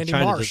like just Randy like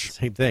China Marsh. does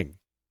the same thing.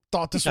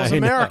 Thought this was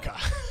America.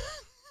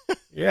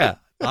 Yeah,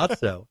 thought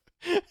so.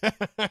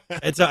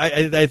 And so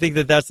I think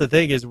that's the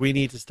thing is we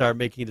need to start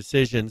making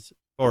decisions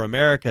for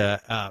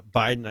America.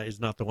 Biden is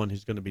not the one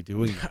who's going to be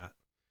doing that.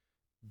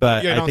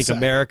 But I think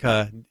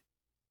America,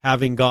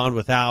 having gone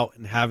without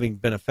and having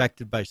been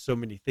affected by so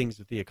many things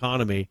with the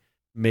economy,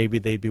 maybe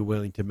they'd be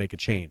willing to make a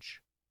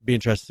change. Be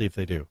interested to see if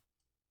they do.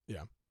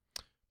 Yeah.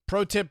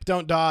 Pro tip,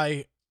 don't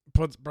die.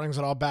 Brings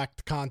it all back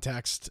to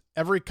context.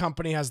 Every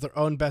company has their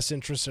own best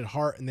interests at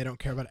heart, and they don't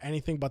care about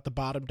anything but the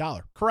bottom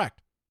dollar. Correct.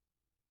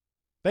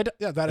 That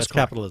is correct.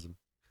 Capitalism.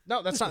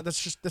 No, that's not.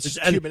 That's just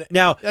human.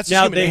 Now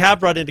human they have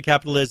brought into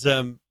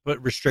capitalism, put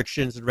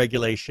restrictions and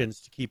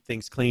regulations to keep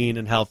things clean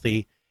and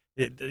healthy.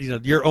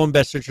 Your own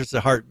best interest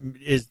at heart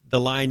is the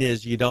line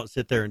is you don't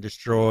sit there and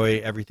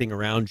destroy everything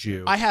around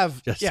you. I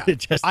have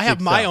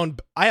my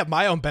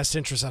own best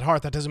interest at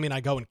heart. That doesn't mean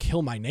I go and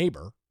kill my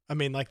neighbor. I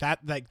mean, like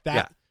that.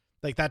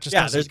 Like that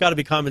just there's got to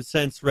be common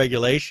sense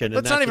regulation.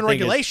 That's not even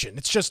regulation.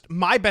 It's just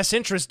my best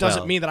interest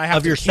doesn't mean that I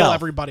have to kill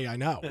everybody I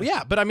know.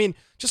 Yeah, but I mean,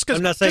 just because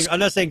I'm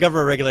not saying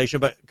government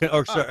regulation, but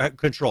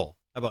control.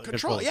 How about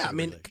control? Yeah, I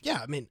mean,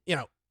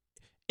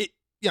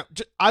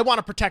 I want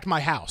to protect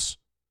my house,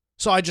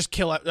 so I just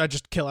kill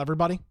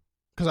everybody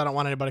because I don't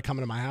want anybody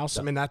coming to my house.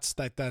 Yeah. I mean,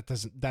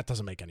 that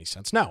doesn't make any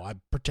sense. No, I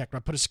put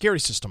a security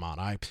system on.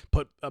 I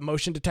put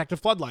motion detected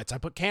floodlights. I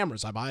put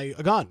cameras. I buy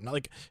a gun.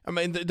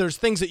 There's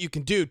things that you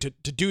can do to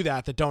do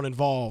that don't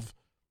involve,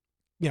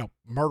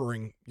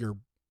 murdering your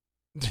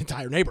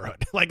entire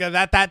neighborhood. Like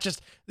that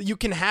just, you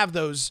can have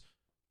those,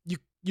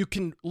 you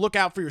can look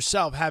out for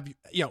yourself,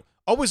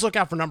 always look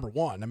out for number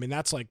one. I mean,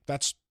 that's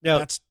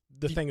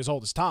the thing as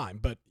old as time,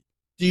 but.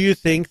 Do you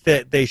think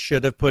that they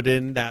should have put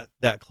in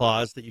that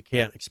clause that you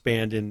can't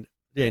expand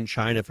in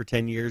China for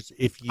 10 years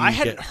if you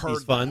get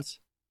these funds?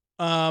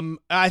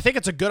 I think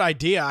it's a good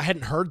idea. I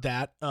hadn't heard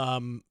that.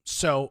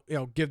 So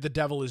give the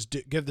devil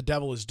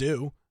his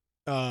due.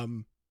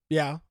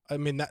 Yeah, I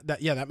mean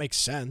that makes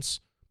sense.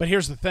 But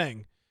here's the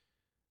thing: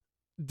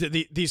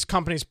 these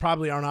companies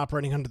probably aren't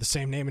operating under the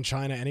same name in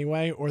China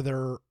anyway, or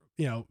they're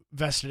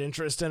vested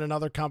interest in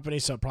another company,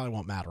 so it probably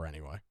won't matter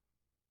anyway.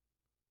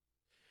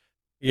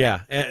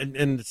 Yeah,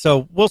 and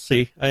so we'll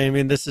see. I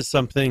mean, this is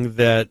something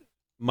that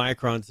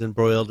Micron's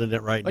embroiled in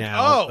it right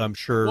now. I'm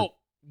sure. Well,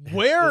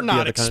 we're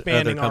not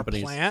expanding our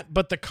plant,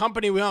 but the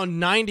company we own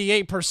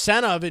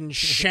 98% of in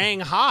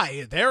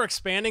Shanghai, they're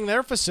expanding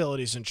their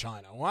facilities in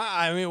China. Wow,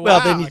 I mean,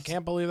 I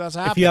can't believe that's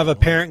happening. If you have a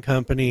parent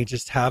company,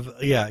 just have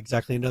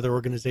exactly another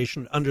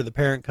organization under the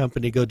parent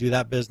company. Go do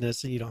that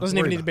business, and you don't. Doesn't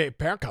even need to be a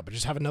parent company.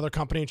 Just have another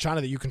company in China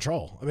that you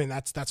control. I mean,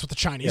 that's what the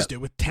Chinese do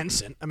with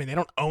Tencent. I mean, they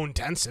don't own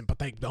Tencent, but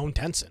they own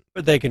Tencent.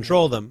 But they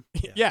control them.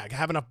 Yeah,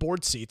 have enough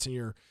board seats, and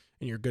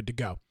you're good to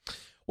go.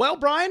 Well,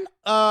 Brian,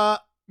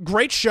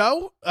 great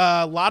show.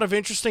 A lot of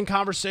interesting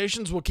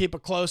conversations. We'll keep a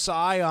close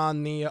eye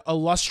on the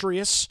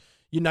illustrious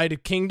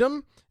United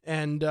Kingdom,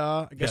 and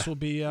I guess we'll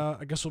be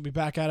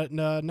back at it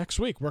next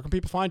week. Where can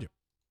people find you?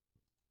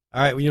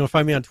 All right, well, you can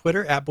find me on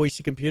Twitter at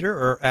Boise Computer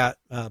or at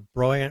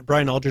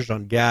Brian Aldridge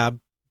on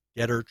Gab,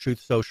 Getter, Truth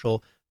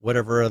Social,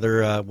 whatever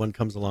other one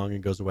comes along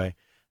and goes away.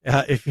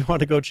 If you want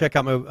to go check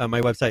out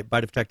my website,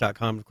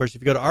 biteoftech.com. Of course,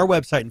 if you go to our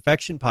website,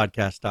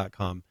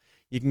 infectionpodcast.com,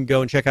 you can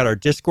go and check out our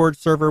Discord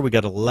server. We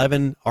got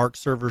 11 ARC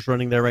servers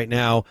running there right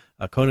now.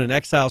 A Conan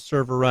Exile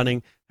server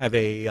running. Have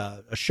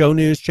a show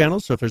news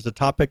channel. So if there's a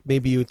topic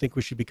maybe you think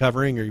we should be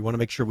covering or you want to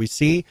make sure we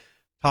see,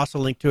 toss a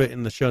link to it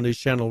in the show news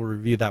channel. We'll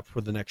review that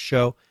for the next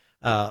show.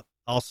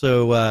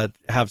 Also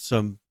have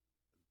some.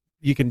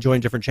 You can join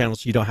different channels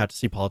so you don't have to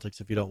see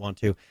politics if you don't want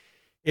to.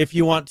 If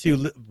you want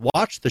to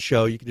watch the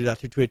show, you can do that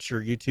through Twitch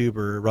or YouTube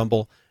or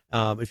Rumble.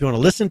 If you want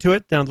to listen to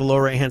it, down the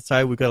lower right-hand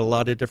side, we've got a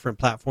lot of different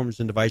platforms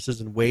and devices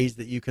and ways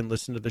that you can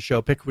listen to the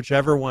show. Pick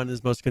whichever one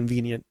is most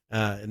convenient,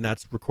 and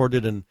that's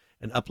recorded and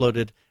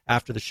uploaded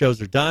after the shows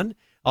are done.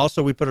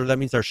 Also, that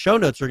means our show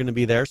notes are going to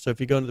be there. So if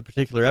you go into the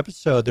particular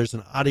episode, there's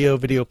an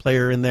audio-video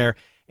player in there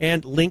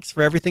and links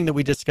for everything that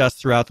we discussed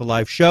throughout the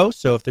live show.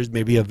 So if there's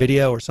maybe a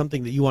video or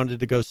something that you wanted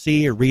to go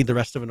see or read the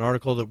rest of an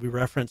article that we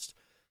referenced,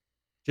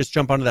 just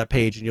jump onto that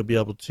page and you'll be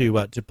able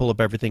to pull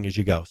up everything as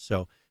you go.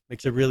 So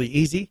makes it really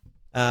easy.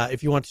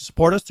 If you want to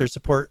support us, there's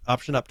support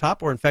option up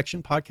top or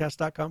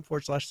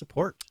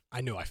infectionpodcast.com/support. I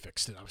knew I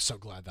fixed it. I was so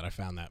glad that I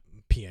found that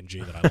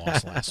PNG that I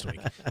lost last week.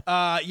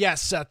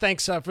 Yes,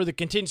 thanks for the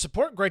continued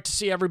support. Great to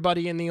see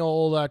everybody in the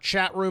old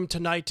chat room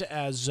tonight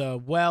as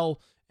well,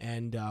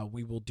 and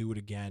we will do it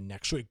again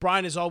next week.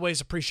 Brian, as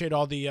always, appreciate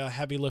all the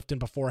heavy lifting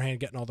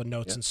beforehand, getting all the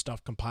notes and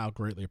stuff compiled.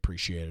 Greatly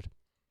appreciated.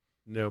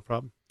 No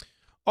problem.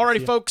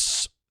 Alrighty,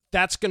 folks.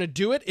 That's going to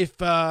do it. If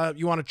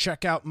you want to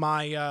check out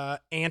my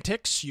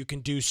antics, you can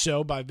do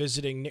so by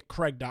visiting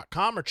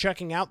nickcraig.com or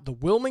checking out the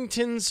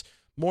Wilmington's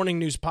Morning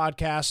News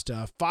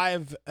Podcast,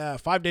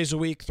 5 days a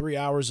week, 3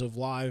 hours of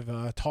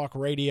live talk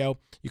radio.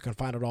 You can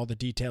find out all the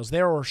details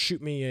there, or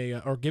shoot me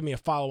or give me a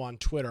follow on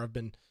Twitter. I've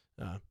been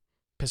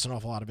pissing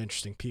off a lot of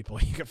interesting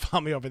people. You can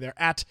follow me over there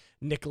at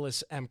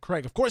Nicholas M.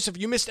 Craig. Of course, if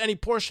you missed any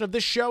portion of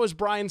this show, as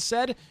Brian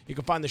said, you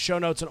can find the show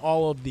notes and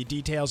all of the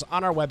details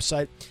on our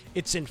website.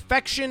 It's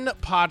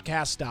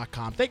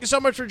infectionpodcast.com. Thank you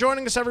so much for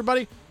joining us,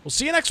 everybody. We'll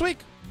see you next week.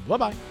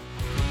 Bye-bye.